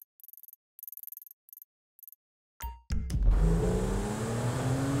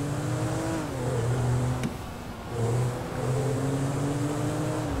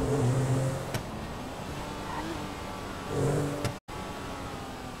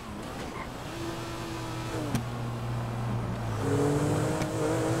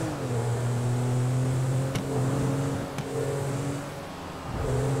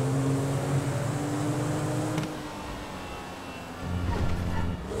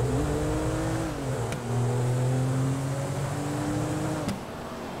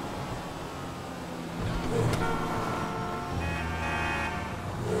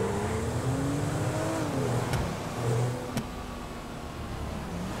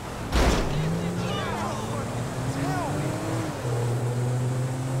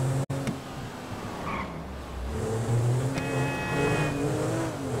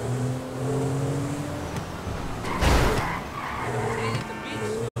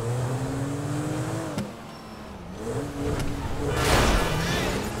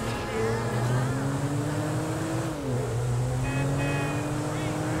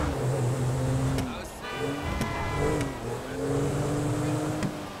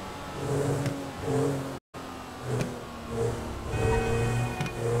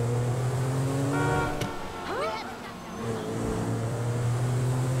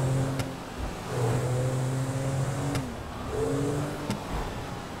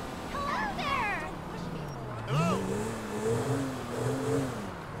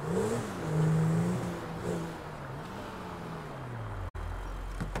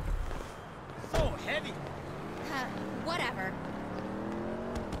 Whatever.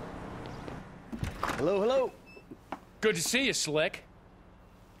 Hello, hello. Good to see you, Slick.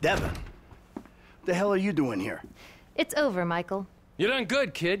 Devin, what the hell are you doing here? It's over, Michael. You done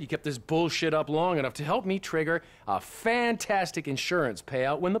good, kid. You kept this bullshit up long enough to help me trigger a fantastic insurance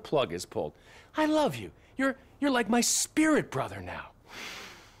payout when the plug is pulled. I love you. You're like my spirit brother now.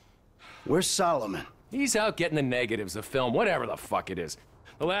 Where's Solomon? He's out getting the negatives, the film, whatever the fuck it is.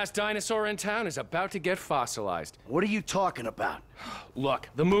 The last dinosaur in town is about to get fossilized. What are you talking about? Look,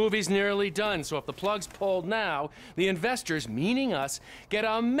 the movie's nearly done, so if the plug's pulled now, the investors, meaning us, get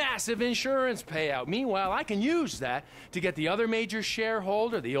a massive insurance payout. Meanwhile, I can use that to get the other major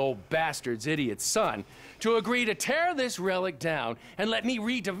shareholder, the old bastard's idiot son, to agree to tear this relic down and let me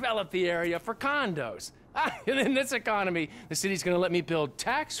redevelop the area for condos. And in this economy, the city's gonna let me build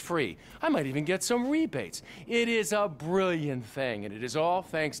tax-free. I might even get some rebates. It is a brilliant thing, and it is all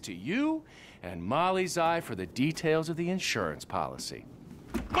thanks to you and Molly's eye for the details of the insurance policy.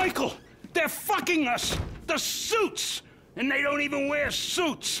 Michael, they're fucking us! The suits! And they don't even wear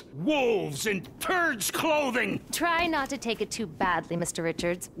suits! Wolves in turds' clothing! Try not to take it too badly, Mr.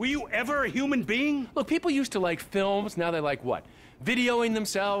 Richards. Were you ever a human being? Look, people used to like films, now they like what? Videoing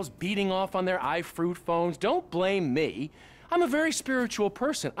themselves, beating off on their iFruit phones. Don't blame me. I'm a very spiritual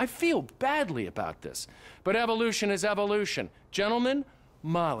person. I feel badly about this. But evolution is evolution. Gentlemen,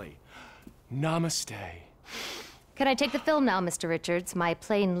 Molly, namaste. Can I take the film now, Mr. Richards? My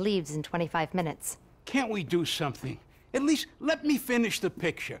plane leaves in 25 minutes. Can't we do something? At least let me finish the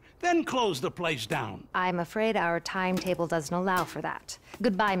picture, then close the place down. I'm afraid our timetable doesn't allow for that.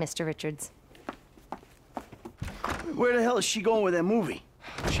 Goodbye, Mr. Richards. Where the hell is she going with that movie?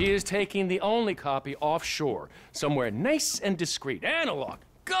 She is taking the only copy offshore, somewhere nice and discreet. Analog.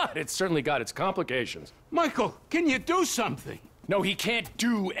 God, it's certainly got its complications. Michael, can you do something? No, he can't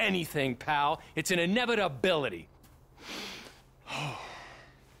do anything, pal. It's an inevitability.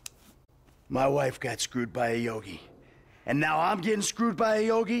 My wife got screwed by a yogi. And now I'm getting screwed by a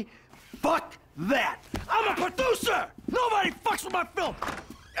yogi? Fuck that! I'm a producer! Nobody fucks with my film!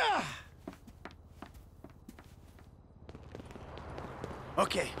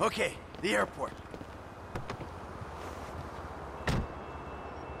 Okay, the airport.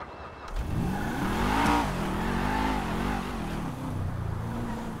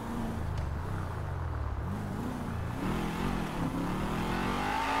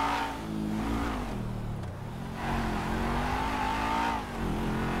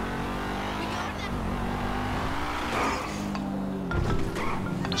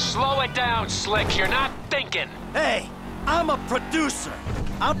 Slow it down, Slick. You're not thinking. Hey, I'm a producer.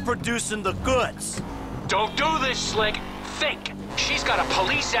 I'm producing the goods. Don't do this, Slick. Think. She's got a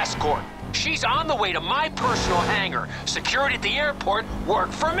police escort. She's on the way to my personal hangar. Security at the airport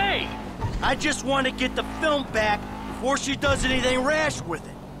worked for me. I just want to get the film back before she does anything rash with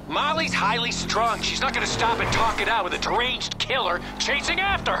it. Molly's highly strung. She's not gonna stop and talk it out with a deranged killer chasing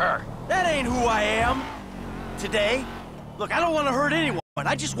after her. That ain't who I am. Today, look, I don't want to hurt anyone.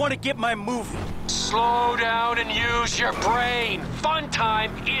 I just want to get my movie. Slow down and use your brain. Fun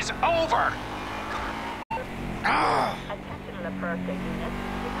time is over. Attention to the first aid unit.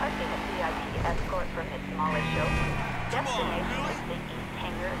 Requesting a VIP escort from Miss Molly show. Destination is the East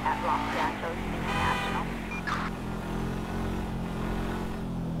Hangar at Los Santos International.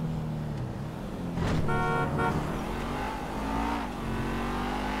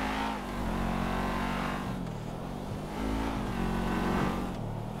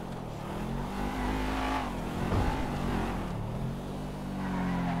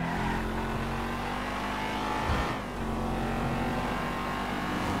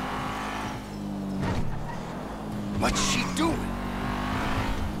 What's she doing?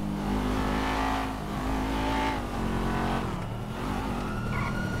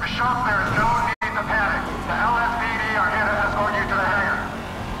 Bishop, there is no need to panic. The LSPD are here to escort you to the hangar.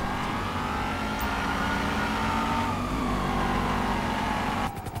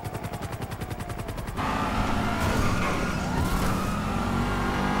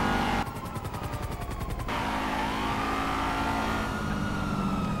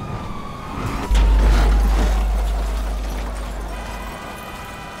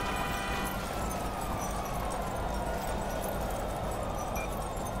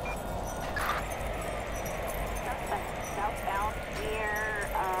 Southbound near,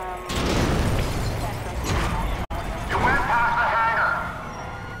 You went past the hangar.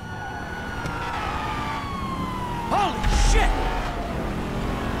 Holy shit!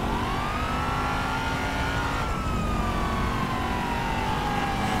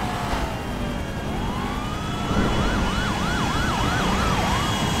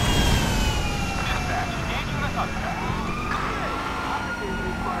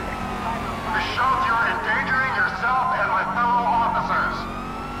 Bishop, you are endangering yourself and my fellow officers.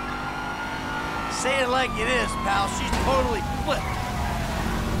 Say it like it is, pal. She's totally flipped.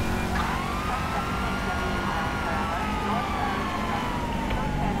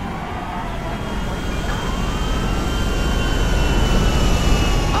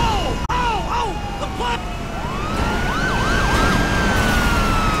 Oh! The blood!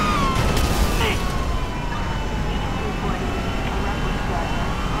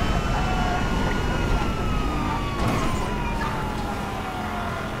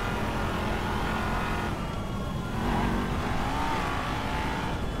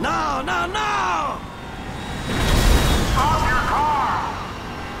 No! Stop your car!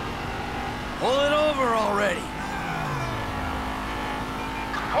 Pull it over already.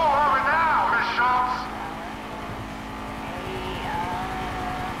 Pull over now, Miss Schultz.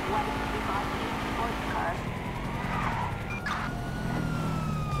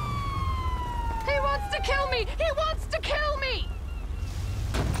 He wants to kill me! He wants to kill me!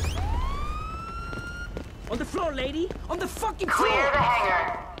 On the floor, lady! On the fucking floor! Clear the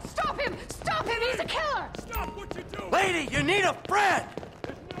hangar. Stop him! Stop him! He's a killer! Stop what you do! Lady, you need a friend!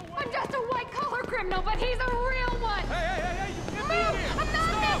 I'm just a white-collar criminal, but he's a real one! Hey! You Move! A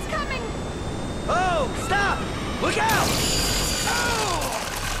madman's coming! Oh, stop! Look out! Oh!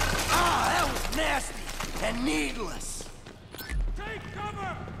 Ah, that was nasty and needless. Take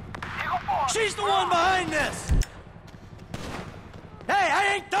cover! She's the one behind this! Hey,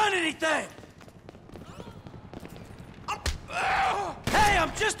 I ain't done anything! Hey,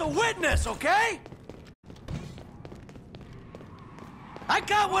 I'm just a witness, okay? I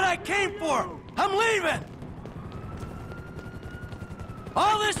got what I came for! I'm leaving!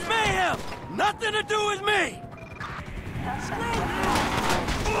 All this mayhem! Nothing to do with me!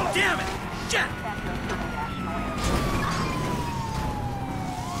 Damn it! Shit!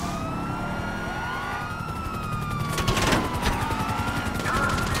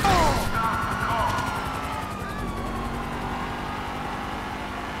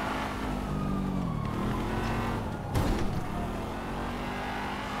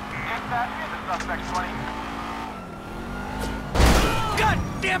 God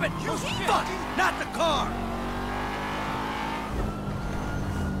damn it! You fuck! Not the car!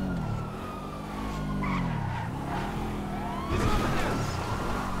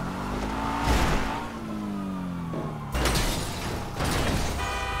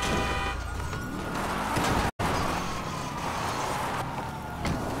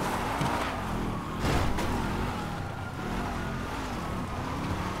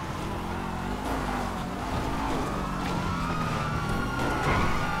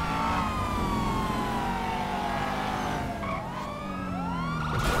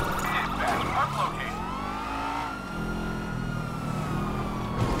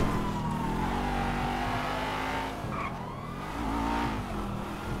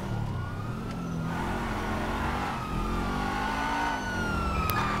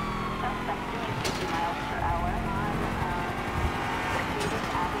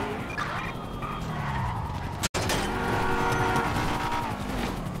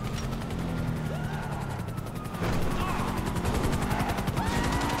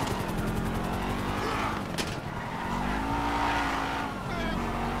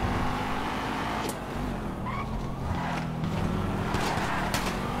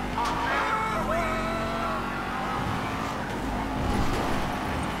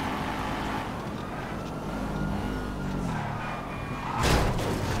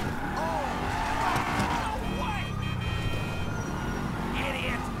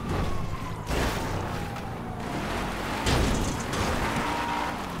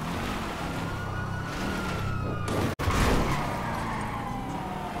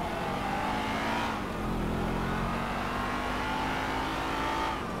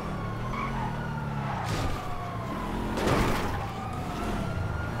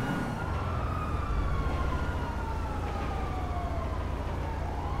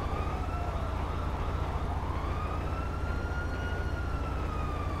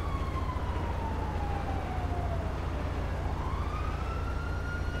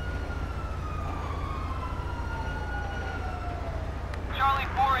 Charlie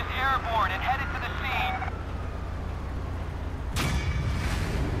 4 is airborne and headed to the scene.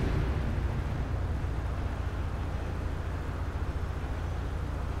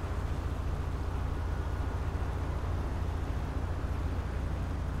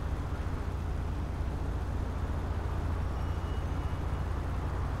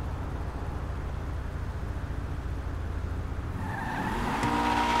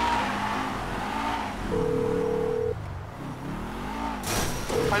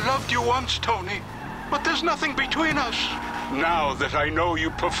 I loved you once, Tony, but there's nothing between us. Now that I know you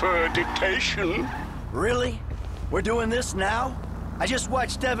prefer dictation. Really? We're doing this now? I just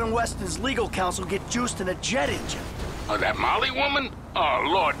watched Devin Weston's legal counsel get juiced in a jet engine. Oh, that Molly woman? Oh,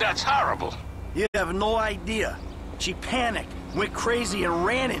 Lord, that's horrible. You have no idea. She panicked, went crazy, and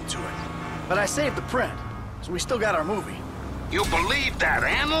ran into it. But I saved the print, so we still got our movie. You believe that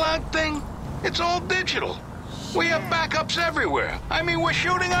analog thing? It's all digital. We have backups everywhere. I mean, we're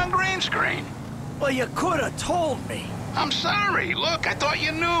shooting on green screen. Well, you could have told me. I'm sorry. Look, I thought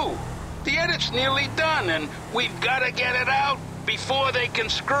you knew. The edit's nearly done, and we've got to get it out before they can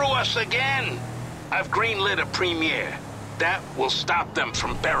screw us again. I've greenlit a premiere. That will stop them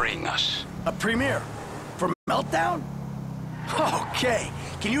from burying us. A premiere? For Meltdown? Okay.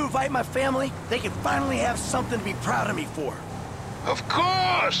 Can you invite my family? They can finally have something to be proud of me for. Of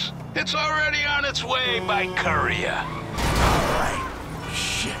course! It's already on its way by courier. All right.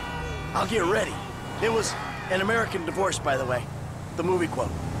 Shit. I'll get ready. It was an American Divorce, by the way. The movie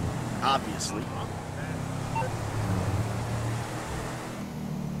quote. Obviously.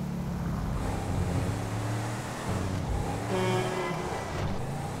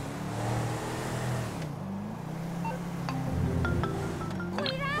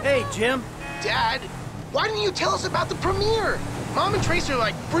 Hey, Jim. Dad, why didn't you tell us about the premiere? Mom and Trace are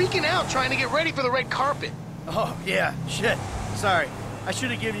like freaking out trying to get ready for the red carpet. Oh, yeah, shit. Sorry. I should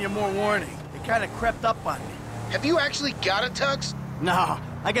have given you more warning. It kind of crept up on me. Have you actually got a tux? No,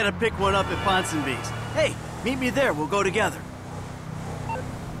 I gotta pick one up at Ponsonby's. Hey, meet me there. We'll go together.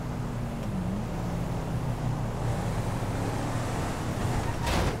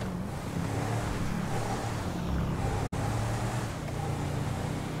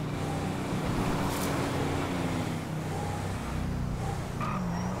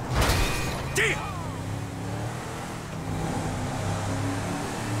 Damn!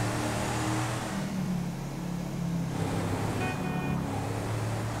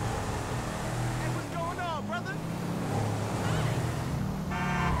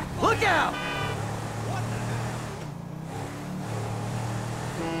 Look out!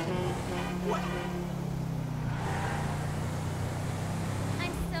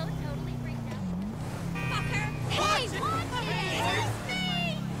 I'm so totally freaked out. Fucker! Hey, watch it! It's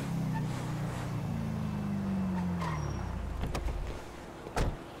me!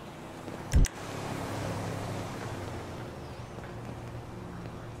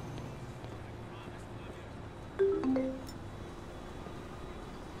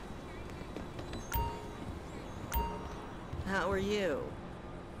 How are you?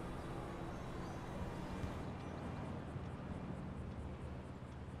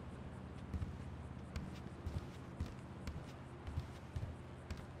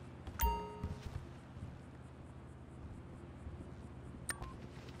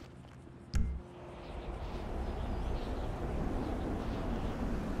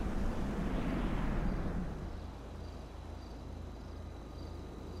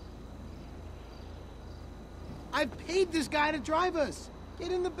 I've paid this guy to drive us.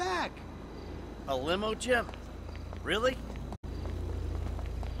 Get in the back. A limo, Jim? Really?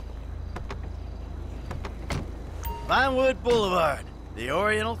 Vinewood Boulevard, the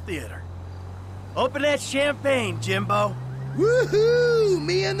Oriental Theater. Open that champagne, Jimbo. Woohoo!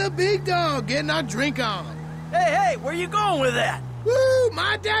 Me and the big dog getting our drink on. Hey, where you going with that? Woo!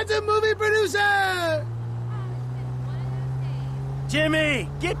 My dad's a movie producer! Jimmy,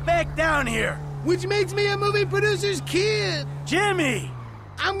 get back down here. Which makes me a movie producer's kid. Jimmy!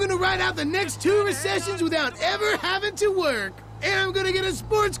 I'm gonna ride out the next 2 recessions without ever having to work. And I'm gonna get a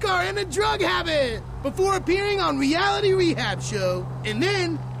sports car and a drug habit before appearing on Reality Rehab Show. And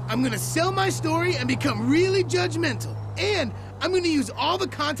then I'm gonna sell my story and become really judgmental. And I'm gonna use all the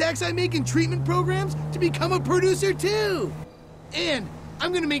contacts I make in treatment programs to become a producer too. And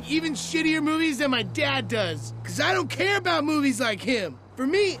I'm gonna make even shittier movies than my dad does. Cause I don't care about movies like him. For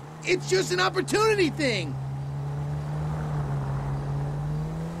me, it's just an opportunity thing.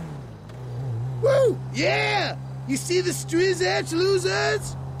 Woo! Yeah! You see the Strizach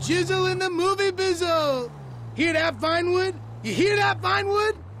losers? Jizzle in the movie bizzle. Hear that, Vinewood? You hear that,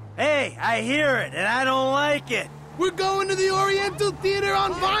 Vinewood? Hey, I hear it, and I don't like it. We're going to the Oriental Theater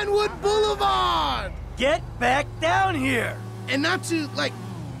on Vinewood Boulevard. Get back down here. And not to, like,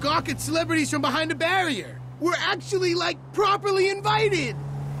 gawk at celebrities from behind a barrier. We're actually, like, properly invited.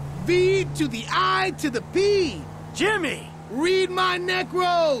 V to the I to the P. Jimmy! Read my neck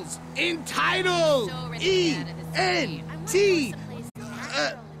rolls. Entitled. E-N-T.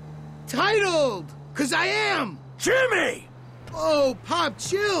 Titled. 'Cause I am. Jimmy! Oh, Pop,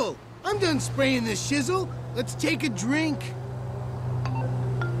 chill. I'm done spraying this shizzle. Let's take a drink.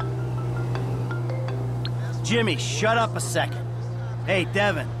 Jimmy, shut up a second. Hey,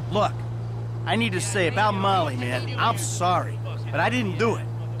 Devin, look. I need to say about Molly, man, I'm sorry, but I didn't do it.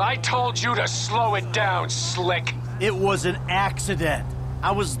 I told you to slow it down, Slick. It was an accident.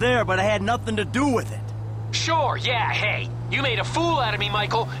 I was there, but I had nothing to do with it. Sure, yeah, hey. You made a fool out of me,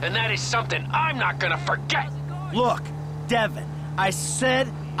 Michael, and that is something I'm not gonna forget. Look, Devin, I said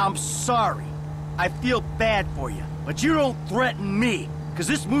I'm sorry. I feel bad for you, but you don't threaten me, because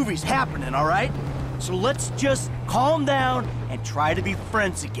this movie's happening, all right? So let's just calm down and try to be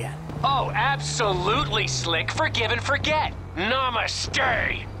friends again. Oh, absolutely, Slick. Forgive and forget.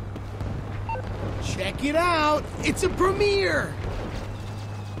 Namaste. Check it out. It's a premiere.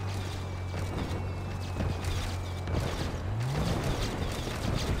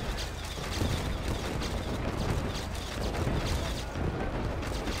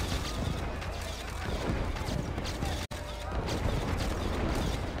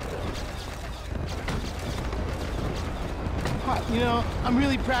 You know, I'm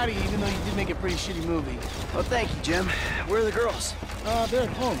really proud of you, even though you did make a pretty shitty movie. Well, thank you, Jim. Where are the girls? They're at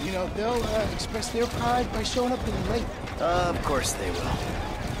home. You know, they'll express their pride by showing up a little late. Of course they will.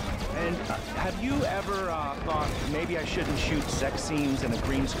 And have you ever thought maybe I shouldn't shoot sex scenes in a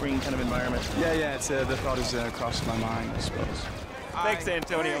green screen kind of environment? Yeah, it's the thought has crossed my mind, I suppose. Thanks,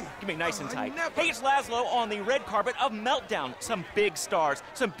 Antonio. Give me nice and tight. Hey, it's Laszlo on the red carpet of Meltdown. Some big stars,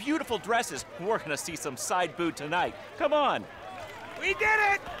 some beautiful dresses. We're gonna see some side boob tonight. Come on. We did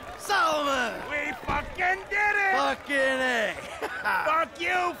it! Solomon! We fucking did it! Fucking A! Fuck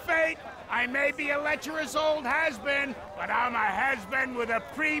you, fate! I may be a lecherous old has-been, but I'm a has-been with a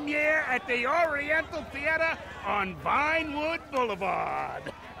premiere at the Oriental Theater on Vinewood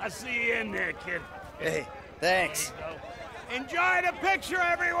Boulevard. I'll see you in there, kid. Hey, thanks. Enjoy the picture,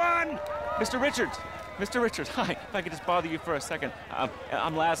 everyone! Mr. Richards! Mr. Richards, hi. If I could just bother you for a second.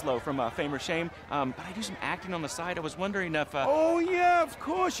 I'm Laszlo from Fame or Shame, but I do some acting on the side. I was wondering if... Oh, yeah, of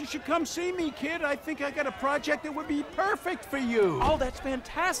course. You should come see me, kid. I think I got a project that would be perfect for you. Oh, that's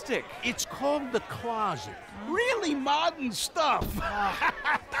fantastic. It's called The Closet. Really modern stuff.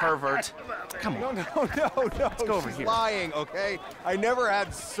 Pervert. Come on. No. Let's go over She's here. lying, okay? I never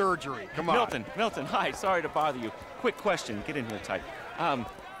had surgery. Come on. Milton, hi. Sorry to bother you. Quick question. Get in here tight.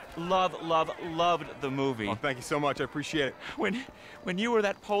 Loved the movie. Oh, thank you so much. I appreciate it. When you were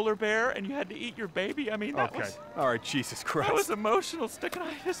that polar bear and you had to eat your baby, I mean, that was... All right, Jesus Christ. That was emotional. Stick and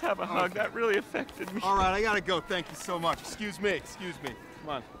I just have a hug. That really affected me. All right, I gotta go. Thank you so much. Excuse me.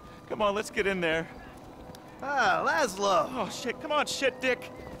 Come on, let's get in there. Ah, Laszlo. Oh, shit. Come on, shit,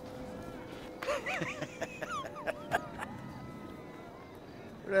 dick.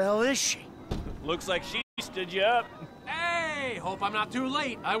 Where the hell is she? Looks like she stood you up. Hey, hope I'm not too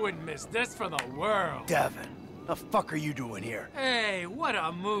late. I wouldn't miss this for the world. Devin, the fuck are you doing here? Hey, what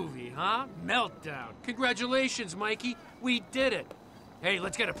a movie, huh? Meltdown. Congratulations, Mikey. We did it. Hey,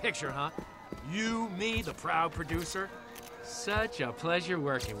 let's get a picture, huh? You, me, the proud producer. Such a pleasure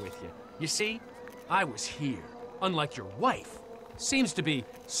working with you. You see, I was here, unlike your wife. Seems to be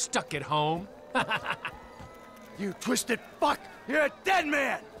stuck at home. You twisted fuck! You're a dead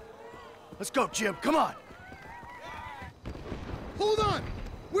man! Let's go, Jim. Come on. Hold on!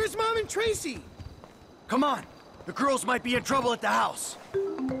 Where's Mom and Tracy? Come on. The girls might be in trouble at the house.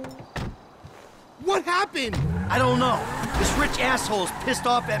 What happened? I don't know. This rich asshole is pissed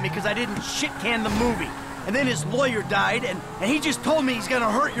off at me because I didn't shit-can the movie. And then his lawyer died, and he just told me he's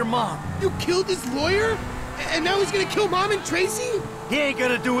gonna hurt your mom. You killed his lawyer? And now he's gonna kill Mom and Tracy? He ain't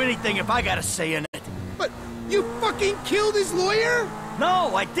gonna do anything if I got a say in it. But you fucking killed his lawyer?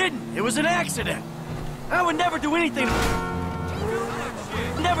 No, I didn't. It was an accident. I would never do anything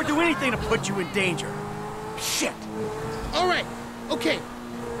to put you in danger. Shit. All right. Okay.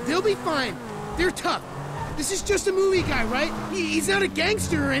 They'll be fine. They're tough. This is just a movie guy, right? He's not a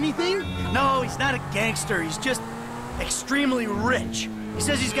gangster or anything. No, he's not a gangster. He's just extremely rich. He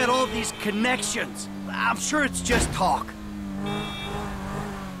says he's got all these connections. I'm sure it's just talk.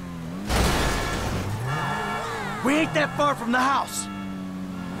 We ain't that far from the house.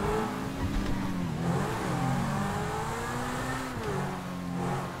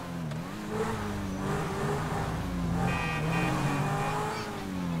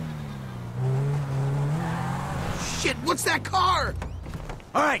 Shit, what's that car?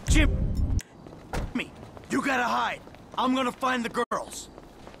 All right, Jim. You gotta hide. I'm gonna find the girls.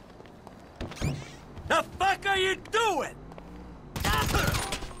 The fuck are you doing?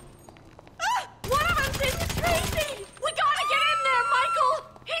 One of them's in Tracy! We gotta get in there, Michael!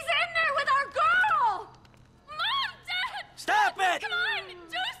 He's in there with our girl! Mom, Dad! Stop it! Come on,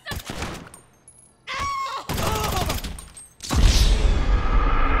 do something!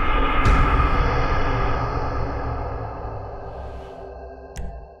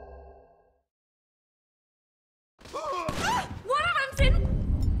 One of them's in...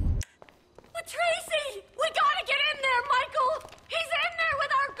 with Tracy! We gotta get in there, Michael! He's in there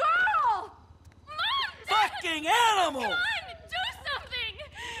with our girl! Mom, Dad! Fucking animal! Come on, do something!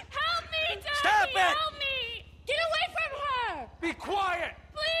 Help me, Daddy! Stop it! Help me! Get away from her! Be quiet!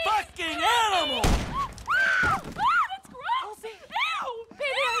 Please! Fucking animal! That's gross! Ew!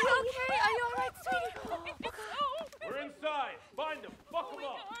 Baby, are you okay? Are you alright, sweetie? We're inside. Find them. Fuck them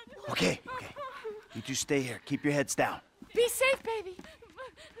up. Okay. You two stay here. Keep your heads down. Be safe, baby.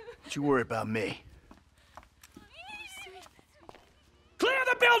 Don't you worry about me. Clear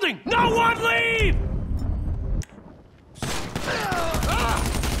the building! No one leave!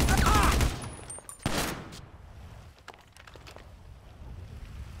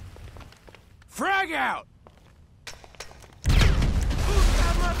 Frag out! Who's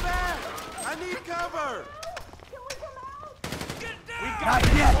got my back? I need cover. Not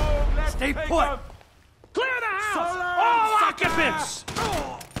yet. Stay put. Clear the house! All occupants!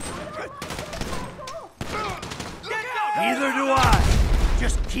 Neither do I.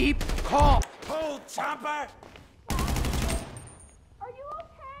 Just keep calm. Hold, chopper.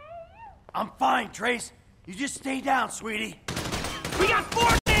 I'm fine, Trace. You just stay down, sweetie. We got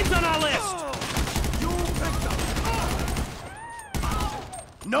 4 names on our list!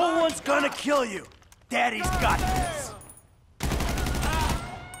 No one's gonna kill you. Daddy's got this.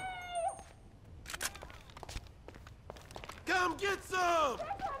 Come get some.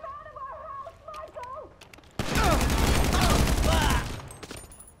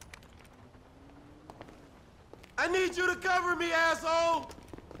 I need you to cover me, asshole.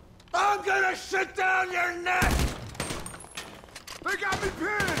 I'm gonna shit down your neck. They got me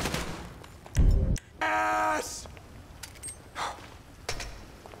pinned. Yes!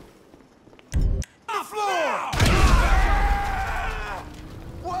 The floor!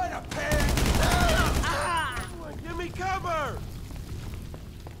 What a pain! Give me cover!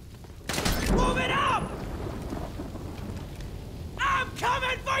 Move it up! I'm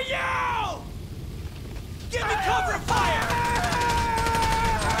coming for you! Give me cover fire!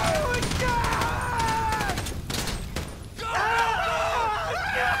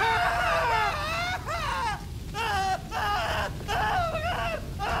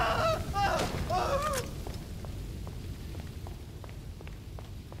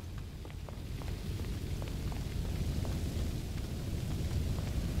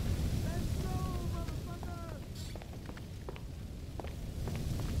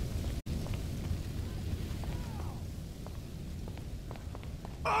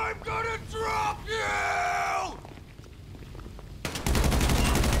 I'm gonna drop you!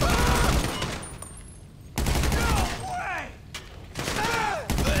 No way!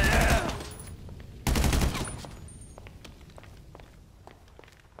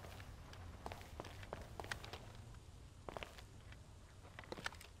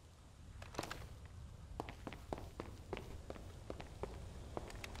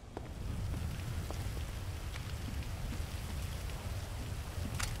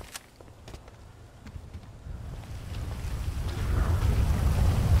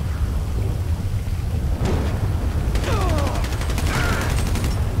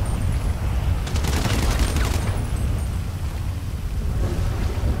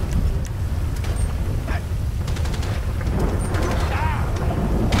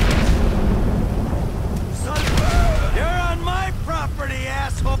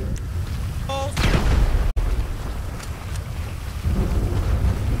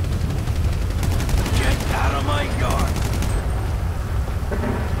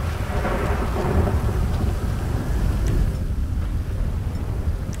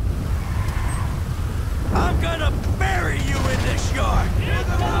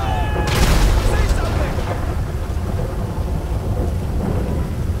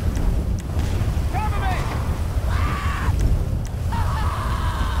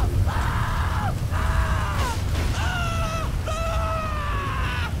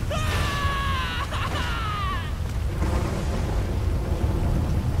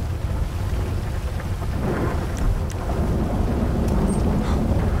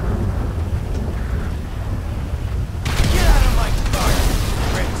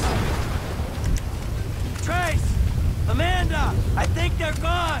 I think they're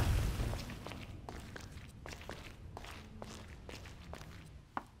gone!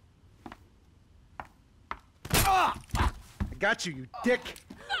 I got you, you dick!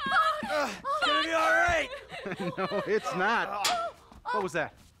 It's gonna be alright! No, it's not. What was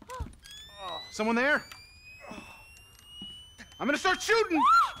that? Someone there? I'm gonna start shooting!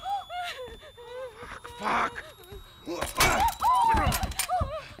 Fuck!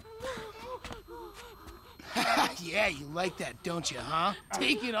 Yeah, you like that, don't you, huh?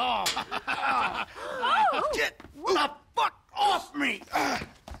 Take it all. Get the fuck off me!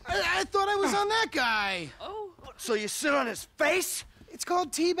 I thought I was on that guy. So you sit on his face? It's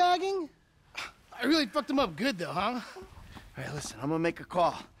called teabagging. I really fucked him up good, though, huh? All right, listen, I'm gonna make a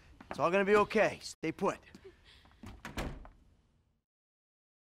call. It's all gonna be okay. Stay put.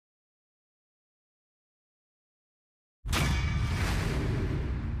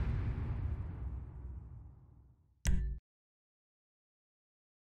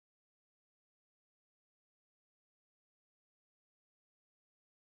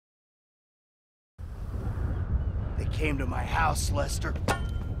 They came to my house, Lester.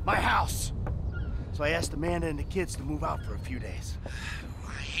 My house! So I asked Amanda and the kids to move out for a few days.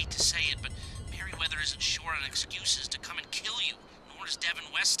 I hate to say it, but Merriweather isn't short on excuses to come and kill you, nor is Devin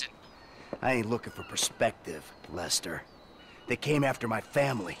Weston. I ain't looking for perspective, Lester. They came after my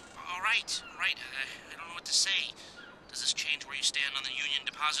family. All right. I don't know what to say. Does this change where you stand on the Union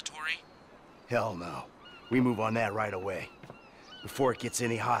Depository? Hell no. We move on that right away. Before it gets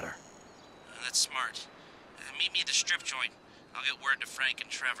any hotter. That's smart. Meet me at the strip joint. I'll get word to Frank and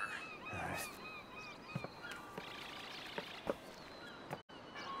Trevor. All right.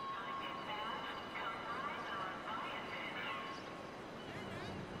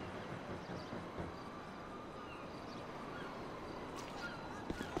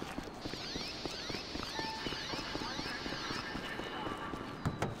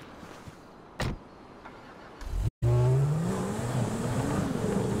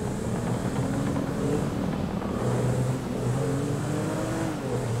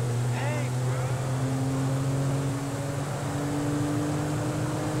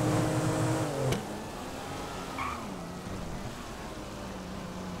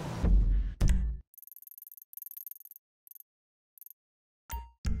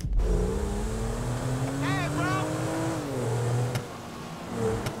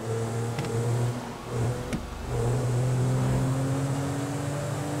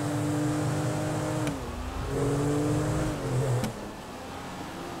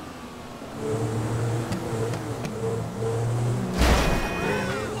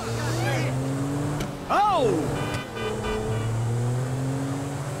 Whoa!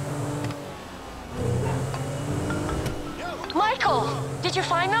 Michael, did you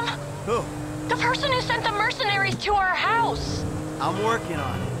find them? Who? The person who sent the mercenaries to our house. I'm working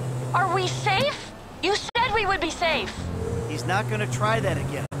on it. Are we safe? You said we would be safe. He's not gonna try that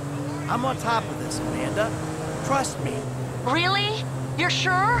again. I'm on top of this, Amanda. Trust me. Really? You're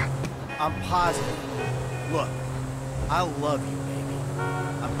sure? I'm positive. Look, I love you, baby.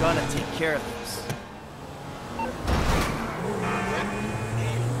 I'm gonna take care of this.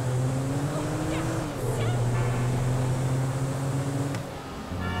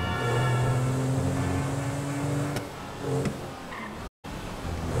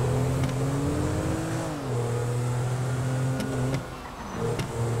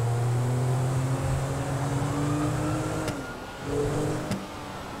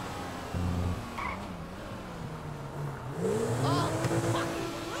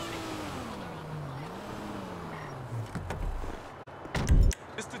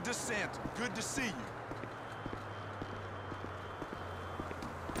 Mr. DeSanta, good to see you.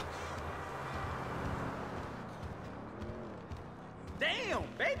 Damn,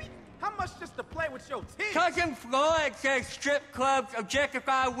 baby! How much just to play with your tits? Cousin Floyd says strip clubs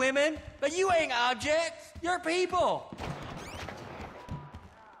objectify women, but you ain't objects. You're people.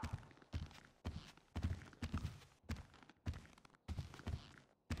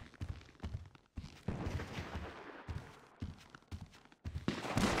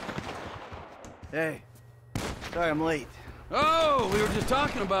 Hey, sorry I'm late. Oh, we were just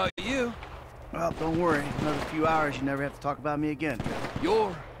talking about you. Well, don't worry. Another few hours, you never have to talk about me again.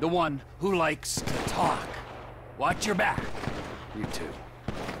 You're the one who likes to talk. Watch your back, you two.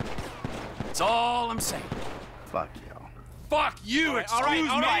 That's all I'm saying. Fuck y'all. Fuck you, excuse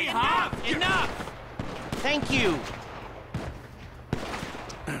me, huh? Enough! Thank you.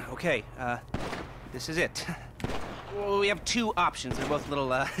 Okay, this is it. Well, we have two options. They're both a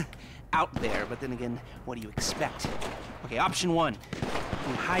little, out there, but then again, what do you expect? Okay, option one.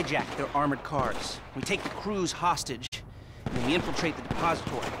 We hijack their armored cars. We take the crews hostage, and then we infiltrate the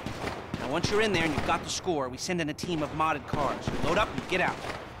depository. Now, once you're in there and you've got the score, we send in a team of modded cars. You load up and get out.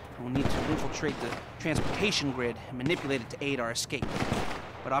 And we'll need to infiltrate the transportation grid and manipulate it to aid our escape.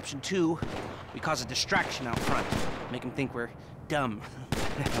 But option two, we cause a distraction out front. Make them think we're dumb.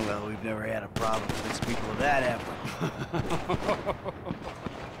 Well, we've never had a problem convincing people of that effort.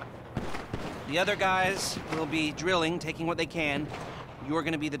 The other guys will be drilling, taking what they can. You're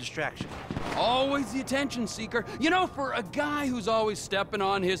gonna be the distraction. Always the attention seeker. You know, for a guy who's always stepping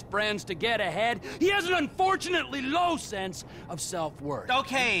on his friends to get ahead, he has an unfortunately low sense of self-worth.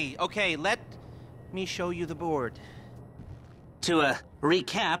 Okay, let me show you the board. To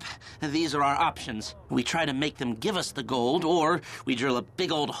recap, these are our options. We try to make them give us the gold, or we drill a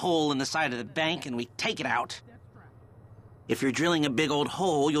big old hole in the side of the bank and we take it out. If you're drilling a big old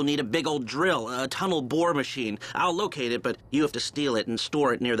hole, you'll need a big old drill, a tunnel bore machine. I'll locate it, but you have to steal it and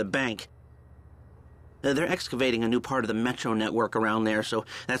store it near the bank. They're excavating a new part of the metro network around there, so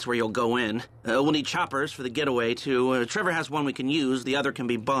that's where you'll go in. We'll need choppers for the getaway, too. Trevor has one we can use. The other can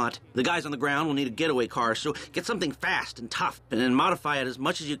be bought. The guys on the ground will need a getaway car, so get something fast and tough, and then modify it as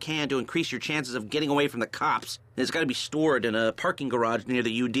much as you can to increase your chances of getting away from the cops. It's got to be stored in a parking garage near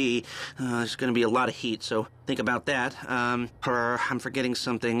the UD. There's going to be a lot of heat, so think about that. I'm forgetting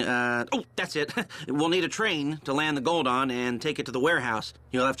something. Oh, that's it. We'll need a train to land the gold on and take it to the warehouse.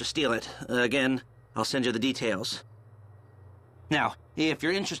 You'll have to steal it. Again, I'll send you the details. Now, if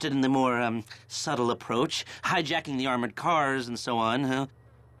you're interested in the more, subtle approach, hijacking the armored cars and so on,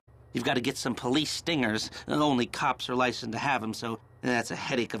 you've got to get some police stingers. Only cops are licensed to have them, so that's a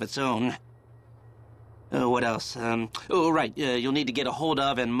headache of its own. What else? You'll need to get a hold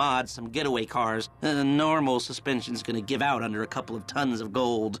of and mod some getaway cars. Normal suspension's gonna give out under a couple of tons of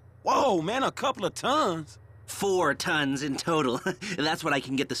gold. Whoa, man, a couple of tons? 4 tons in total. That's what I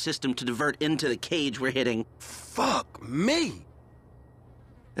can get the system to divert into the cage we're hitting. Fuck me!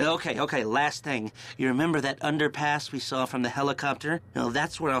 Okay, last thing. You remember that underpass we saw from the helicopter? Well,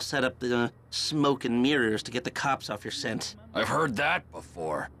 that's where I'll set up the smoke and mirrors to get the cops off your scent. I've heard that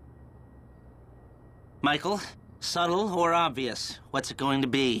before. Michael, subtle or obvious? What's it going to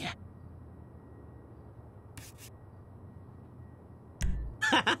be?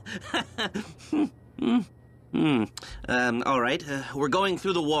 All right. We're going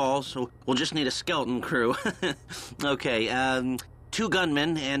through the wall, so we'll just need a skeleton crew. Okay, 2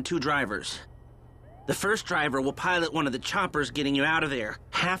 gunmen and 2 drivers. The first driver will pilot one of the choppers getting you out of there.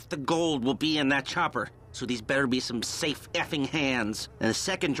 Half the gold will be in that chopper, so these better be some safe effing hands. And the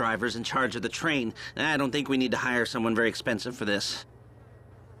second driver's in charge of the train. I don't think we need to hire someone very expensive for this.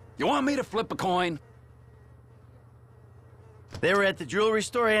 You want me to flip a coin? They were at the jewelry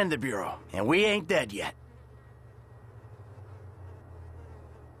store and the bureau, and we ain't dead yet.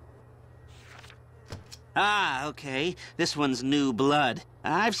 Ah, okay. This one's new blood.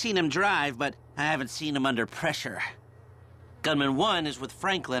 I've seen him drive, but I haven't seen him under pressure. Gunman 1 is with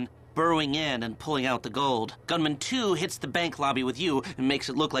Franklin, burrowing in and pulling out the gold. Gunman 2 hits the bank lobby with you and makes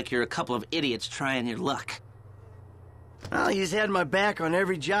it look like you're a couple of idiots trying your luck. Well, he's had my back on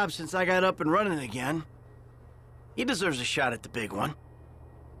every job since I got up and running again. He deserves a shot at the big one.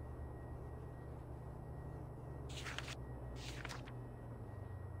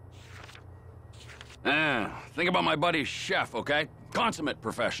 Think about my buddy Chef, okay? Consummate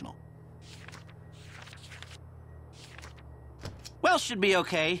professional. Well, should be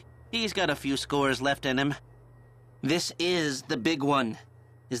okay. He's got a few scores left in him. This is the big one.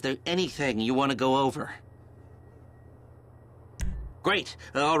 Is there anything you want to go over? Great.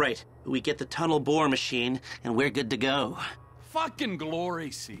 All right. We get the tunnel bore machine, and we're good to go. Fucking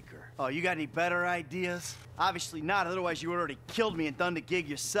glory seeker. Oh, you got any better ideas? Obviously not, otherwise you would already killed me and done the gig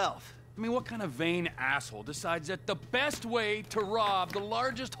yourself. I mean, what kind of vain asshole decides that the best way to rob the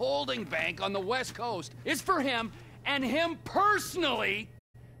largest holding bank on the West Coast is for him, and him personally,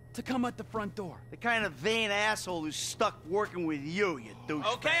 to come at the front door? The kind of vain asshole who's stuck working with you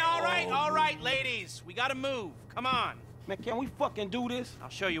douchebag. Okay, all right, ladies. We gotta move. Come on. Man, can we fucking do this? I'll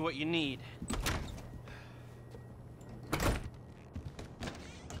show you what you need.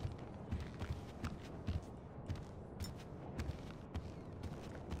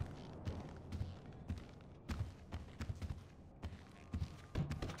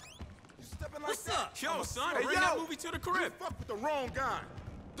 What's up? Yo, son, Hey, bring that movie to the crib. You fuck with the wrong guy.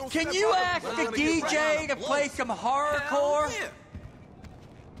 Don't Can step you up. ask We're the gonna get DJ right to out. play some hardcore? Hell yeah.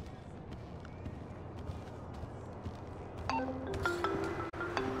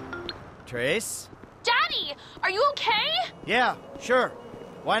 Trace? Daddy, are you okay? Yeah, sure.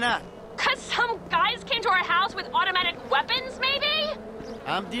 Why not? 'Cause some guys came to our house with automatic weapons, maybe?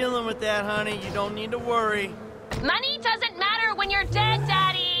 I'm dealing with that, honey. You don't need to worry. Money doesn't matter when you're dead,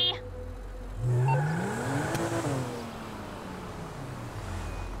 Daddy.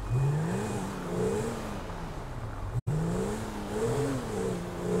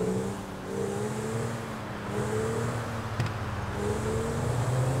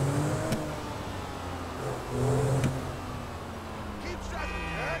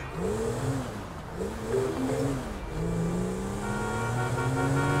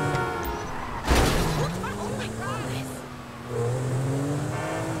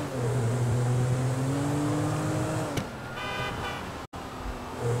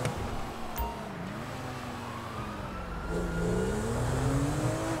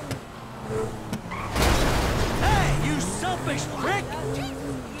 Hey, you selfish prick!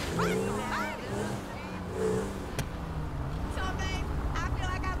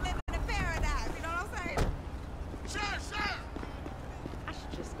 I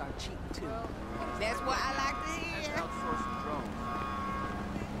should just start cheating too. That's what I like to hear.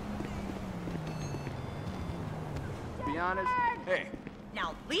 To be honest, Hey,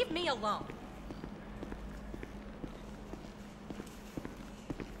 Now leave me alone.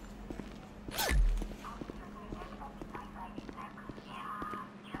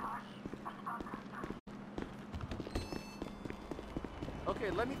 okay,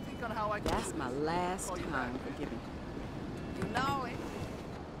 let me think on how I can. That's my last time forgiving you. You know it.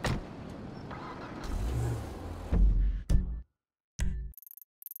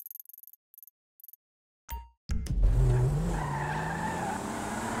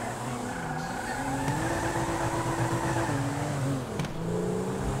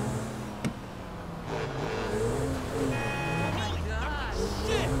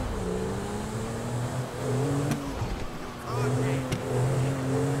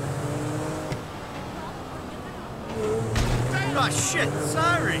 Oh, shit,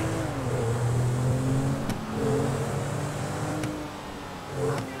 sorry.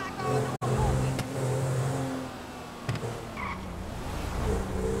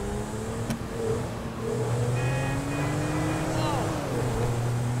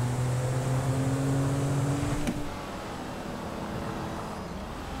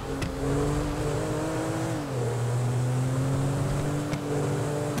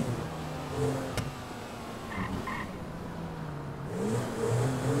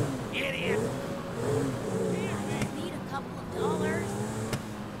 Idiot. Need a couple of dollars.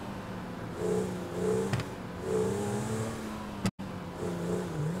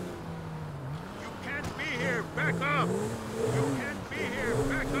 You can't be here. Back up. You can't be here.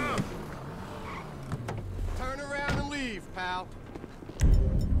 Back up. Turn around and leave, pal.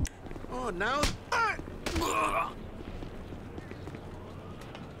 Oh, now...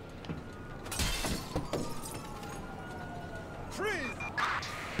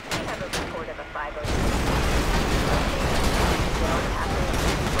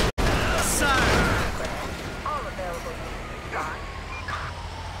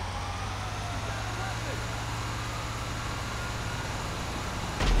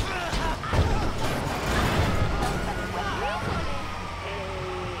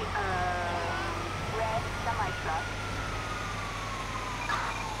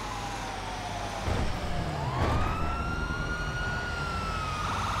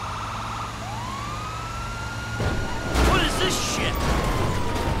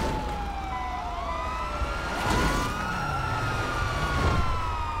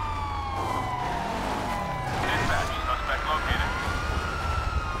 in.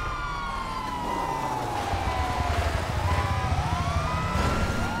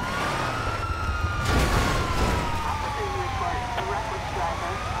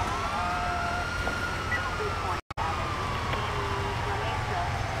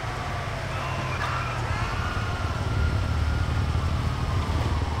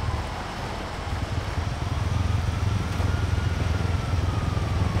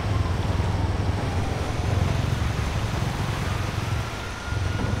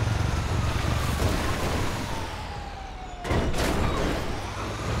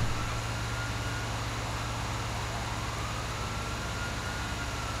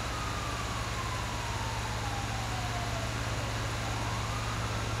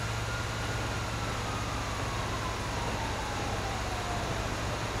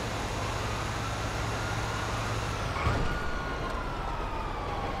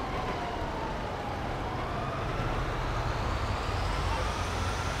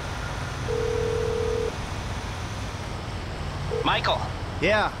 Michael.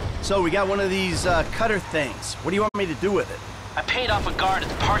 Yeah, so we got one of these cutter things. What do you want me to do with it? I paid off a guard at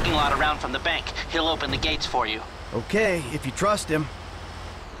the parking lot around from the bank. He'll open the gates for you. Okay, if you trust him.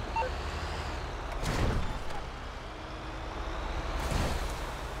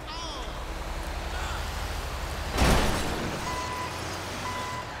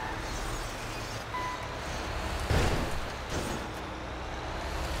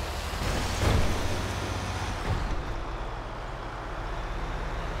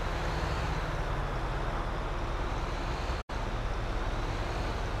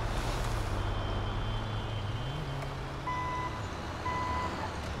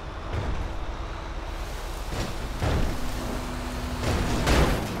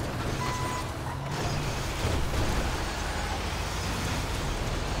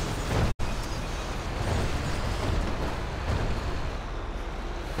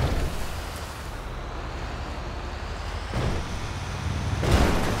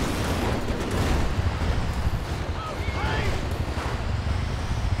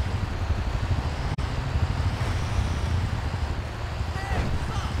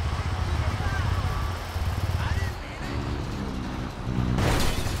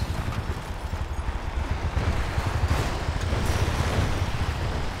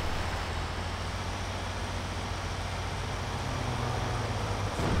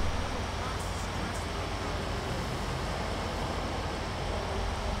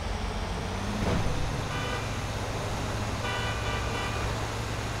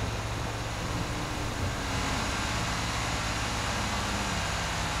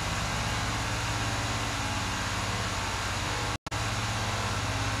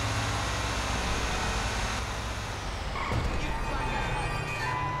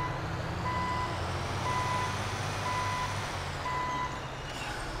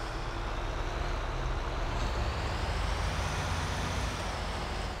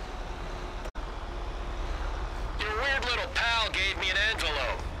 Little pal gave me an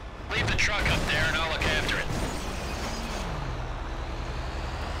envelope. Leave the truck up there and I'll look after it.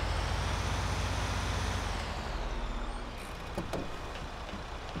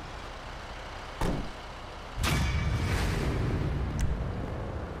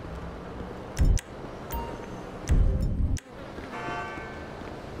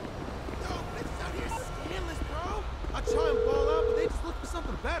 I try and ball out, but they just look for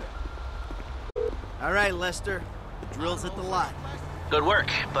something better. All right, Lester. The drill's at the lot. Good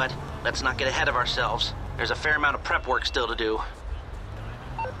work, but let's not get ahead of ourselves. There's a fair amount of prep work still to do.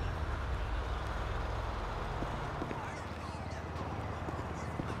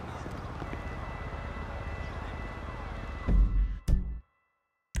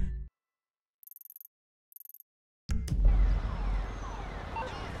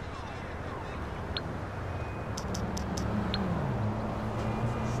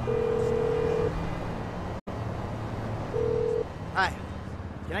 Hi.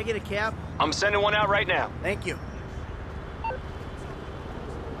 Can I get a cab? I'm sending one out right now. Thank you. Hell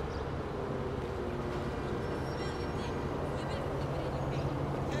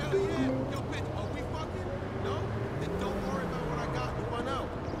yeah. Yo, bitch, are we fucking? No? Then don't worry about what I got. We'll run out.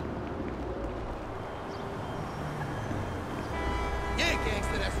 Yeah,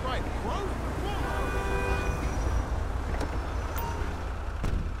 gangster, that's right.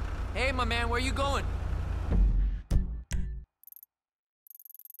 Hey, my man, where you going?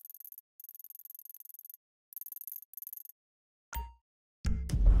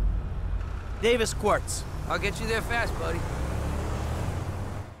 Davis Quartz. I'll get you there fast, buddy.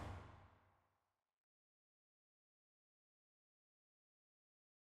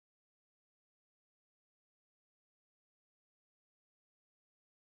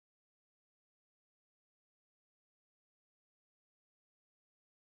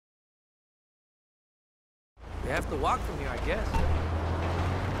 You have to walk from here, I guess.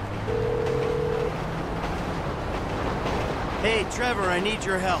 Hey, Trevor, I need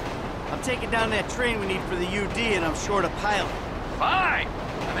your help. I'm taking down that train we need for the UD, and I'm short a pilot. Fine!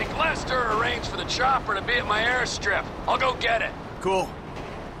 I think Lester arranged for the chopper to be at my airstrip. I'll go get it. Cool.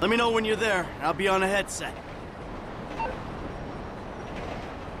 Let me know when you're there. I'll be on a headset.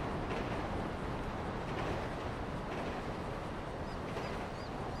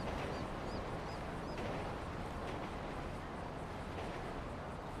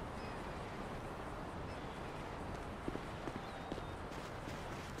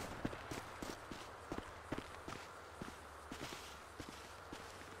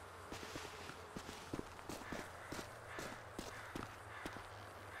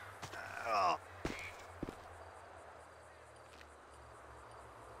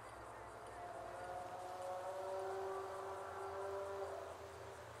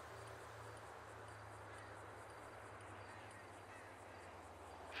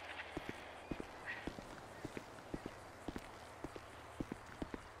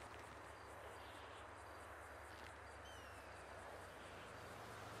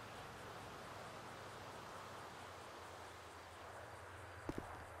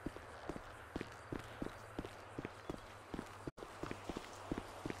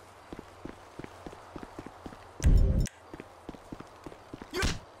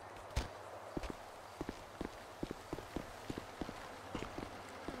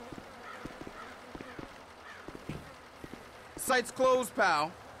 Site's closed, pal.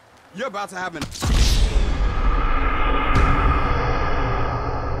 You're about to have an...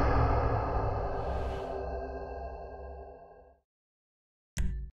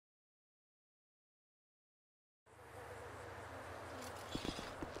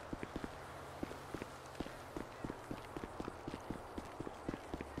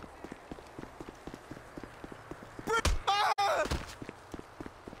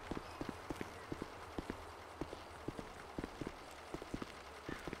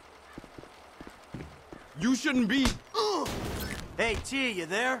 You shouldn't be... Hey, T, you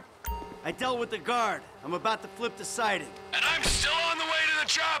there? I dealt with the guard. I'm about to flip the siding. And I'm still on the way to the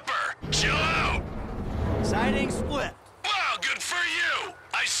chopper. Chill out. Siding's flipped. Wow, good for you.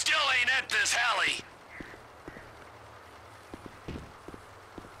 I still ain't at this alley.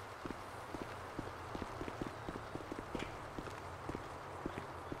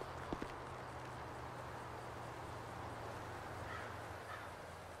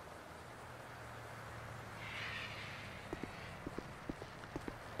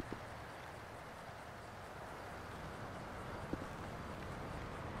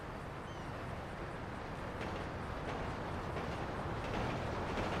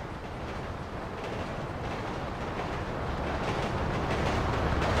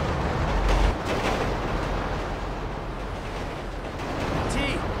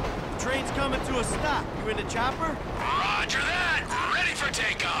 Coming to a stop. You in the chopper? Roger that. Ready for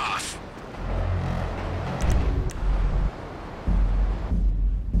takeoff.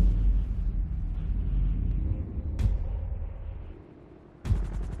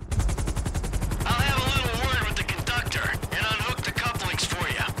 I'll have a little word with the conductor and unhook the couplings for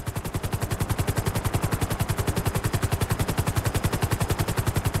you.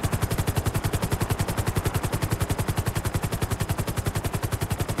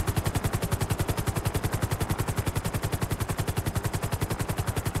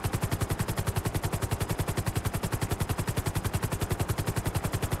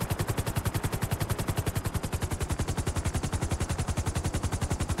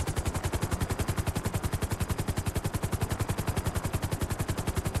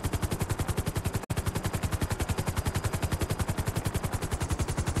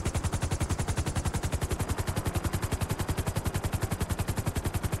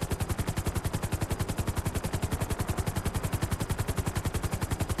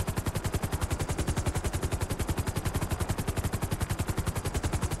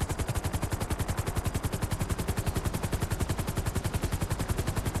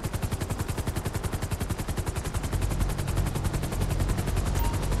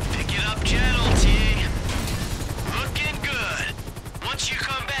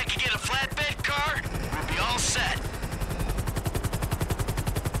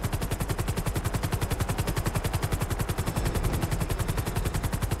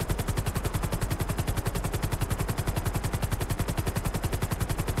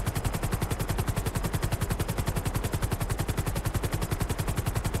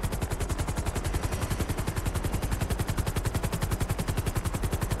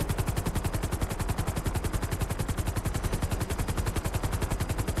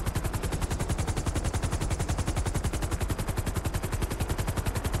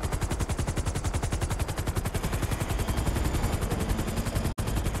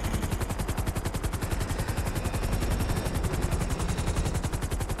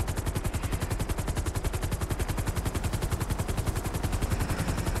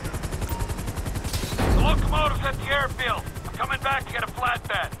 airfield. I'm coming back to get a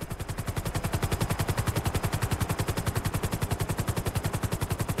flatbed.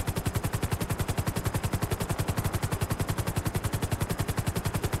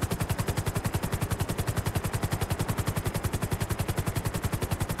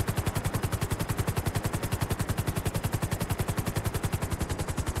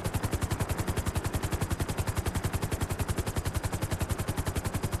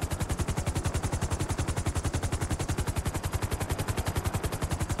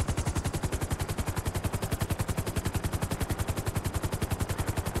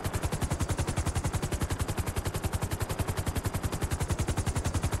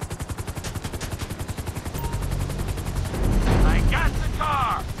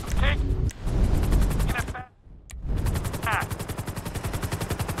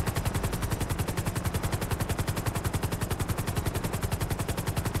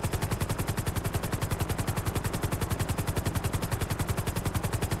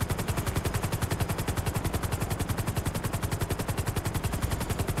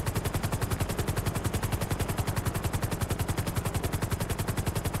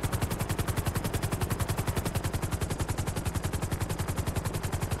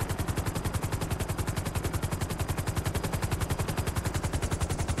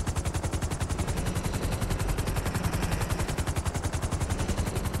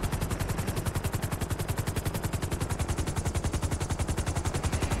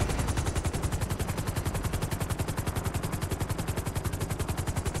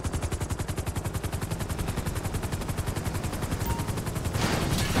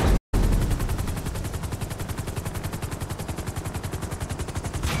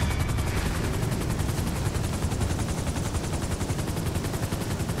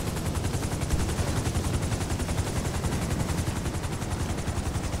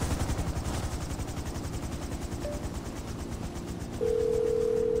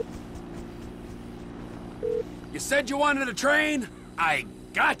 You said you wanted a train? I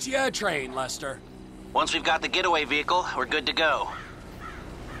got you a train, Lester. Once we've got the getaway vehicle, we're good to go.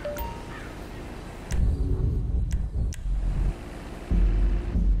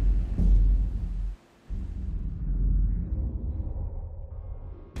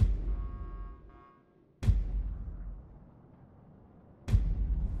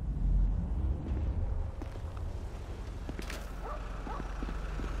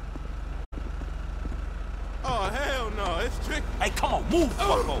 Oh, hell no, it's tricky. Hey, come on, move,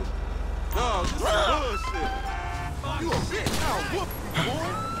 fucko. Dog, this is bullshit. You a bitch, I'll whoop you, boy.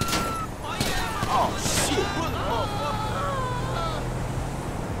 Oh, shit.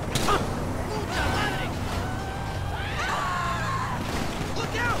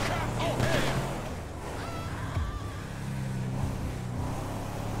 Look out! Oh, hell.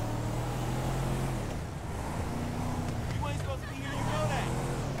 You ain't supposed to be here, you know that.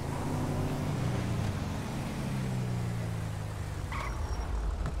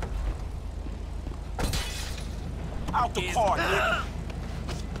 Out the car, nigga.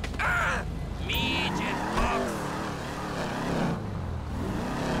 Midget fuck.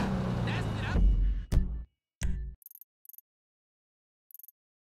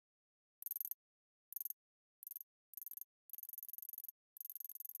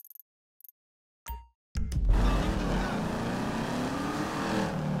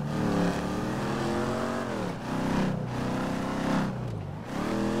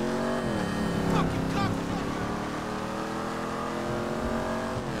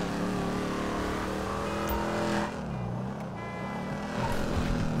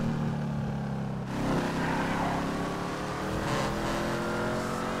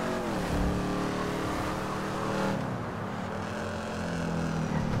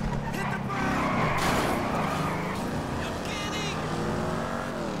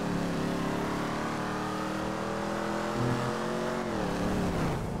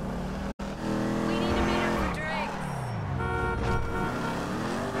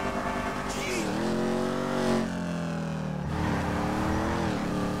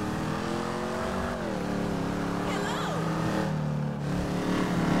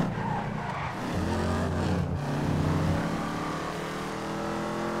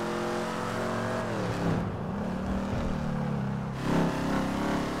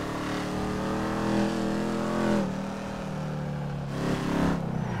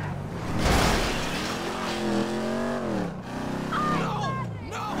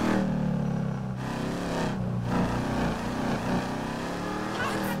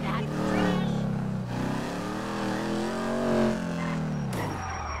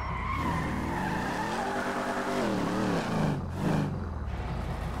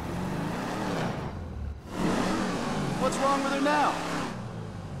 wrong with her now?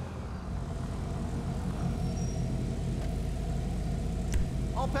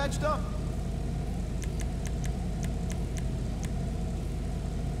 All patched up.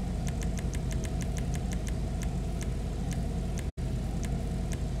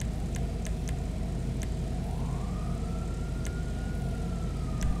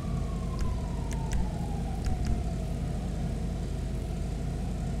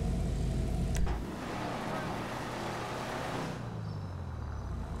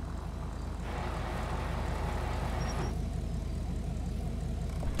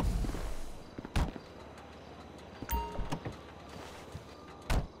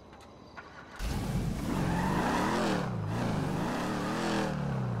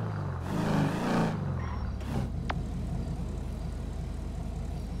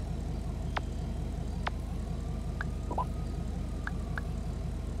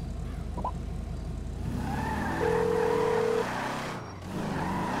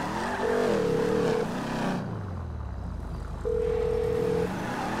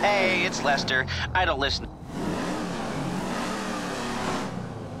 Hey, it's Lester. I don't listen.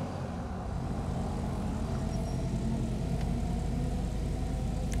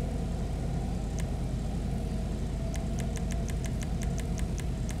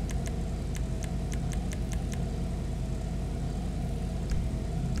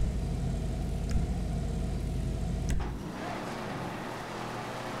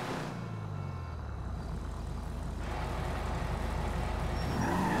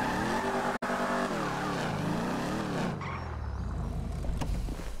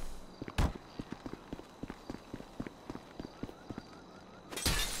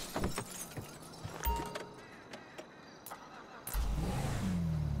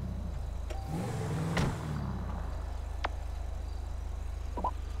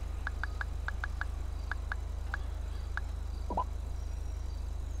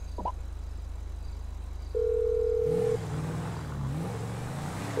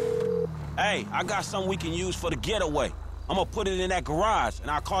 Hey, I got something we can use for the getaway. I'm gonna put it in that garage, and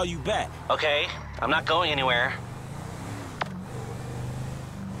I'll call you back. Okay, I'm not going anywhere.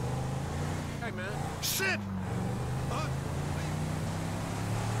 Hey, man. Shit! I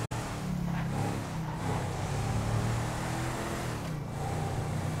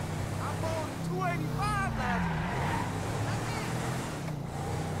bought 285 last week.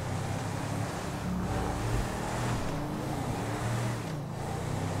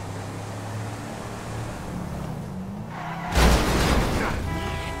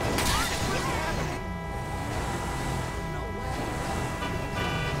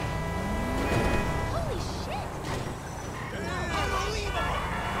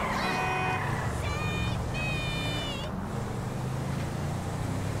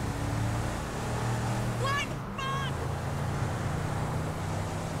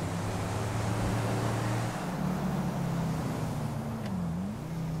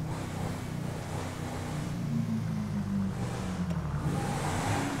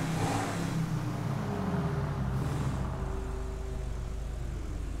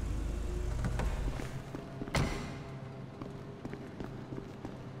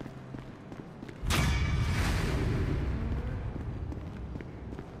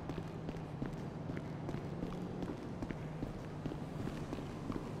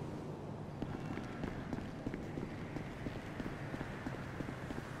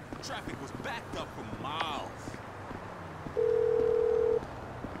 Traffic was backed up for miles.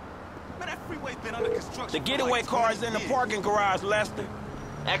 Man, that freeway's been under construction. The getaway car is in the parking garage, Lester.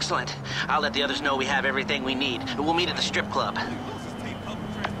 Excellent. I'll let the others know we have everything we need. We'll meet at the strip club. Come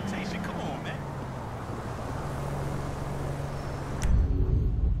on, man.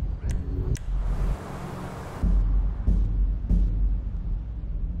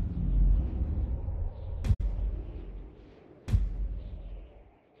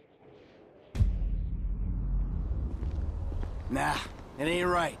 Nah, it ain't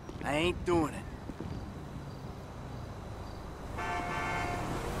right. I ain't doing it.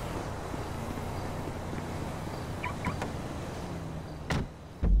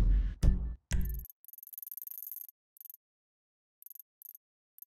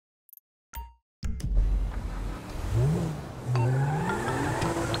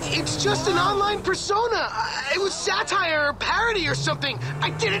 It's just an online persona. It was satire or parody or something. I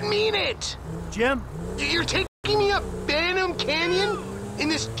didn't mean it. Jim? You're taking me up Banham Canyon in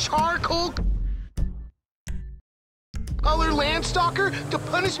this charcoal color landstalker to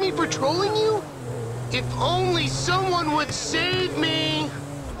punish me for trolling you? If only someone would save me.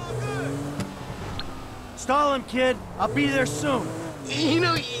 Stall him, kid. I'll be there soon. You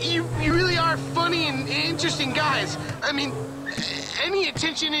know, you really are funny and interesting guys. I mean, any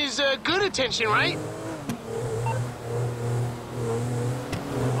attention is good attention, right?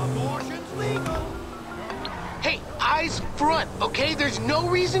 Abortion's legal. Hey, eyes front, okay? There's no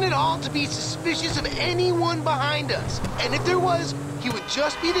reason at all to be suspicious of anyone behind us. And if there was, he would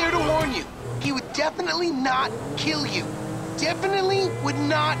just be there to warn you. He would definitely not kill you. Definitely would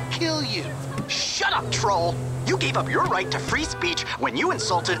not kill you. Shut up, troll! You gave up your right to free speech when you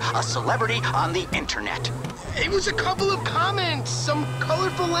insulted a celebrity on the internet. It was a couple of comments, some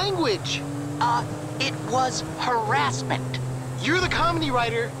colorful language. It was harassment. You're the comedy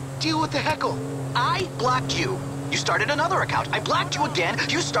writer. Deal with the heckle. I blocked you. You started another account. I blocked you again.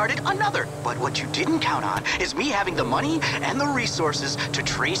 You started another. But what you didn't count on is me having the money and the resources to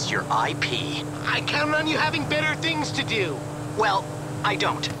trace your IP. I count on you having better things to do. Well, I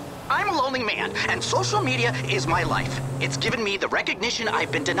don't. I'm a lonely man, and social media is my life. It's given me the recognition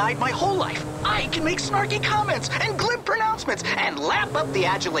I've been denied my whole life. I can make snarky comments and glib pronouncements and lap up the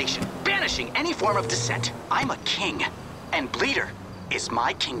adulation, banishing any form of dissent. I'm a king, and Bleeder is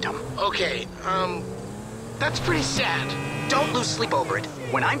my kingdom. Okay, that's pretty sad. Don't lose sleep over it.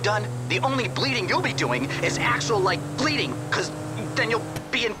 When I'm done, the only bleeding you'll be doing is actual, like, bleeding, because then you'll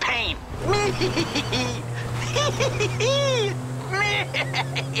be in pain.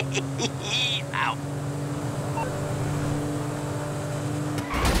 Ow.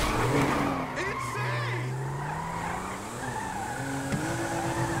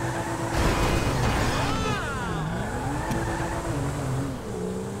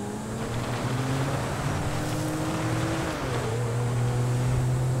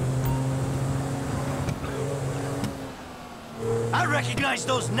 I recognize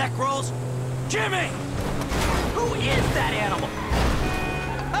those neck rolls. Jimmy! Who is that animal?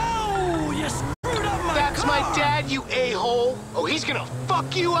 Oh, you screwed up my That's car. my dad, you a-hole. Oh, he's gonna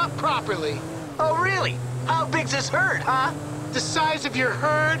fuck you up properly. Oh, really? How big's this herd, huh? The size of your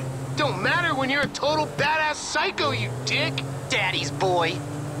herd don't matter when you're a total badass psycho, you dick. Daddy's boy.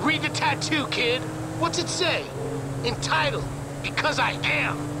 Read the tattoo, kid. What's it say? Entitled, Because I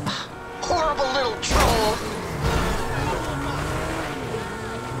Am. Horrible little troll.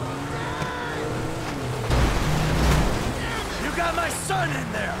 You got my son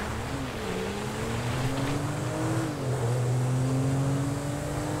in there.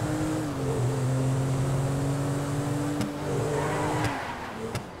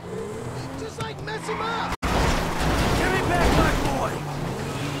 Just like mess him up. Give me back my boy.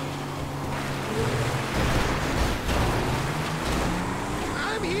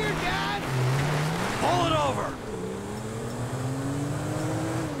 I'm here, Dad. Pull it over.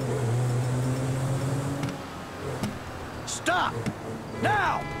 Stop!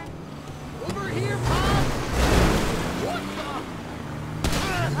 Now! Over here, Pop. What the?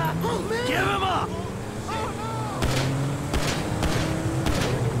 Oh, man. Give him up!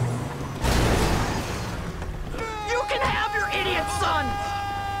 You can have your idiot son!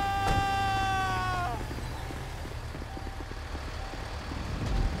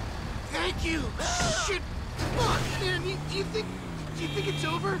 Thank you. Shit. Fuck, man. Do you think it's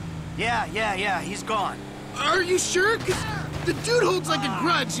over? Yeah, he's gone. Are you sure? 'Cause the dude holds like a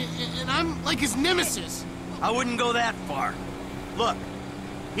grudge, and I'm like his nemesis. I wouldn't go that far. Look,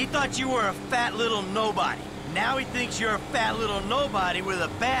 he thought you were a fat little nobody. Now he thinks you're a fat little nobody with a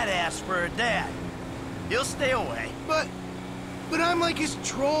badass for a dad. He'll stay away. But I'm like his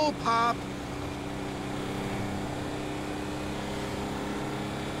troll, Pop.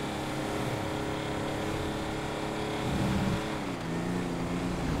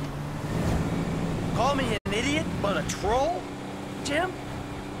 Call me an idiot, but a troll? Jim?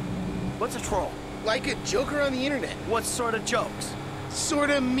 What's a troll? Like a joker on the internet. What sort of jokes?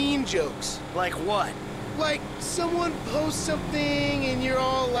 Sorta mean jokes. Like what? Like someone posts something and you're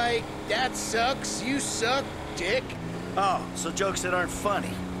all like, that sucks, you suck, dick. Oh, so jokes that aren't funny.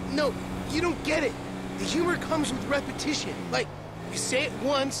 No, you don't get it. The humor comes with repetition. Like, you say it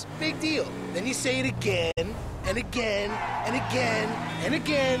once, big deal. Then you say it again, and again, and again, and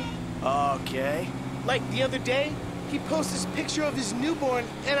again. Okay. Like the other day, he posts this picture of his newborn,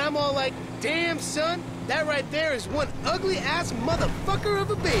 and I'm all like, damn, son, that right there is one ugly-ass motherfucker of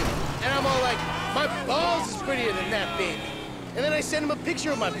a baby. And I'm all like, my balls is prettier than that baby. And then I send him a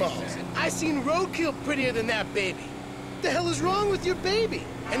picture of my balls. I seen roadkill prettier than that baby. What the hell is wrong with your baby?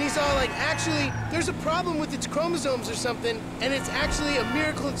 And he's all like, actually, there's a problem with its chromosomes or something, and it's actually a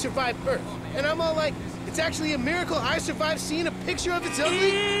miracle it survived birth. And I'm all like, it's actually a miracle I survived seeing a picture of its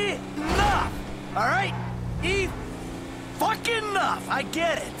ugly... Enough! All right? Fucking enough! I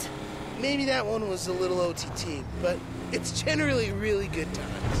get it. Maybe that one was a little OTT, but It's generally really good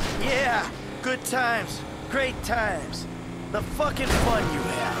times. Yeah, good times. Great times. The fucking fun you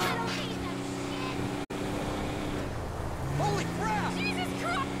have. Holy crap! Jesus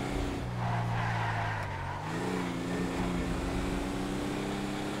Christ!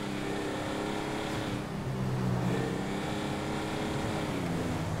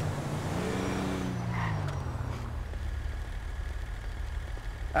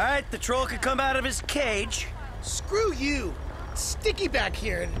 All right, the troll can come out of his cage. Screw you. It's sticky back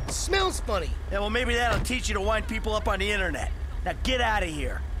here and it smells funny. Yeah, well, maybe that'll teach you to wind people up on the internet. Now get out of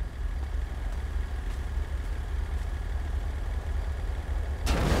here.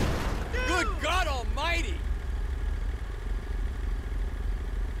 Good God Almighty!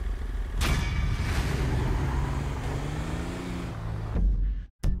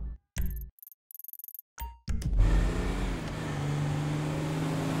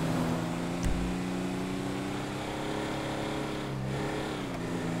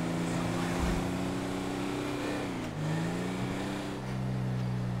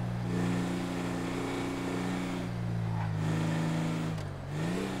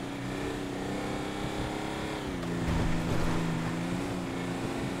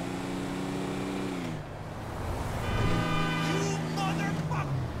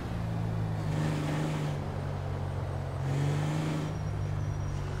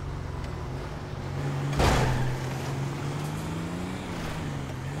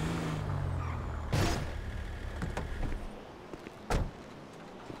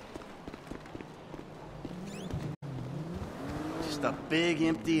 Just a big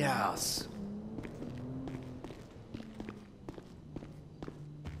empty house.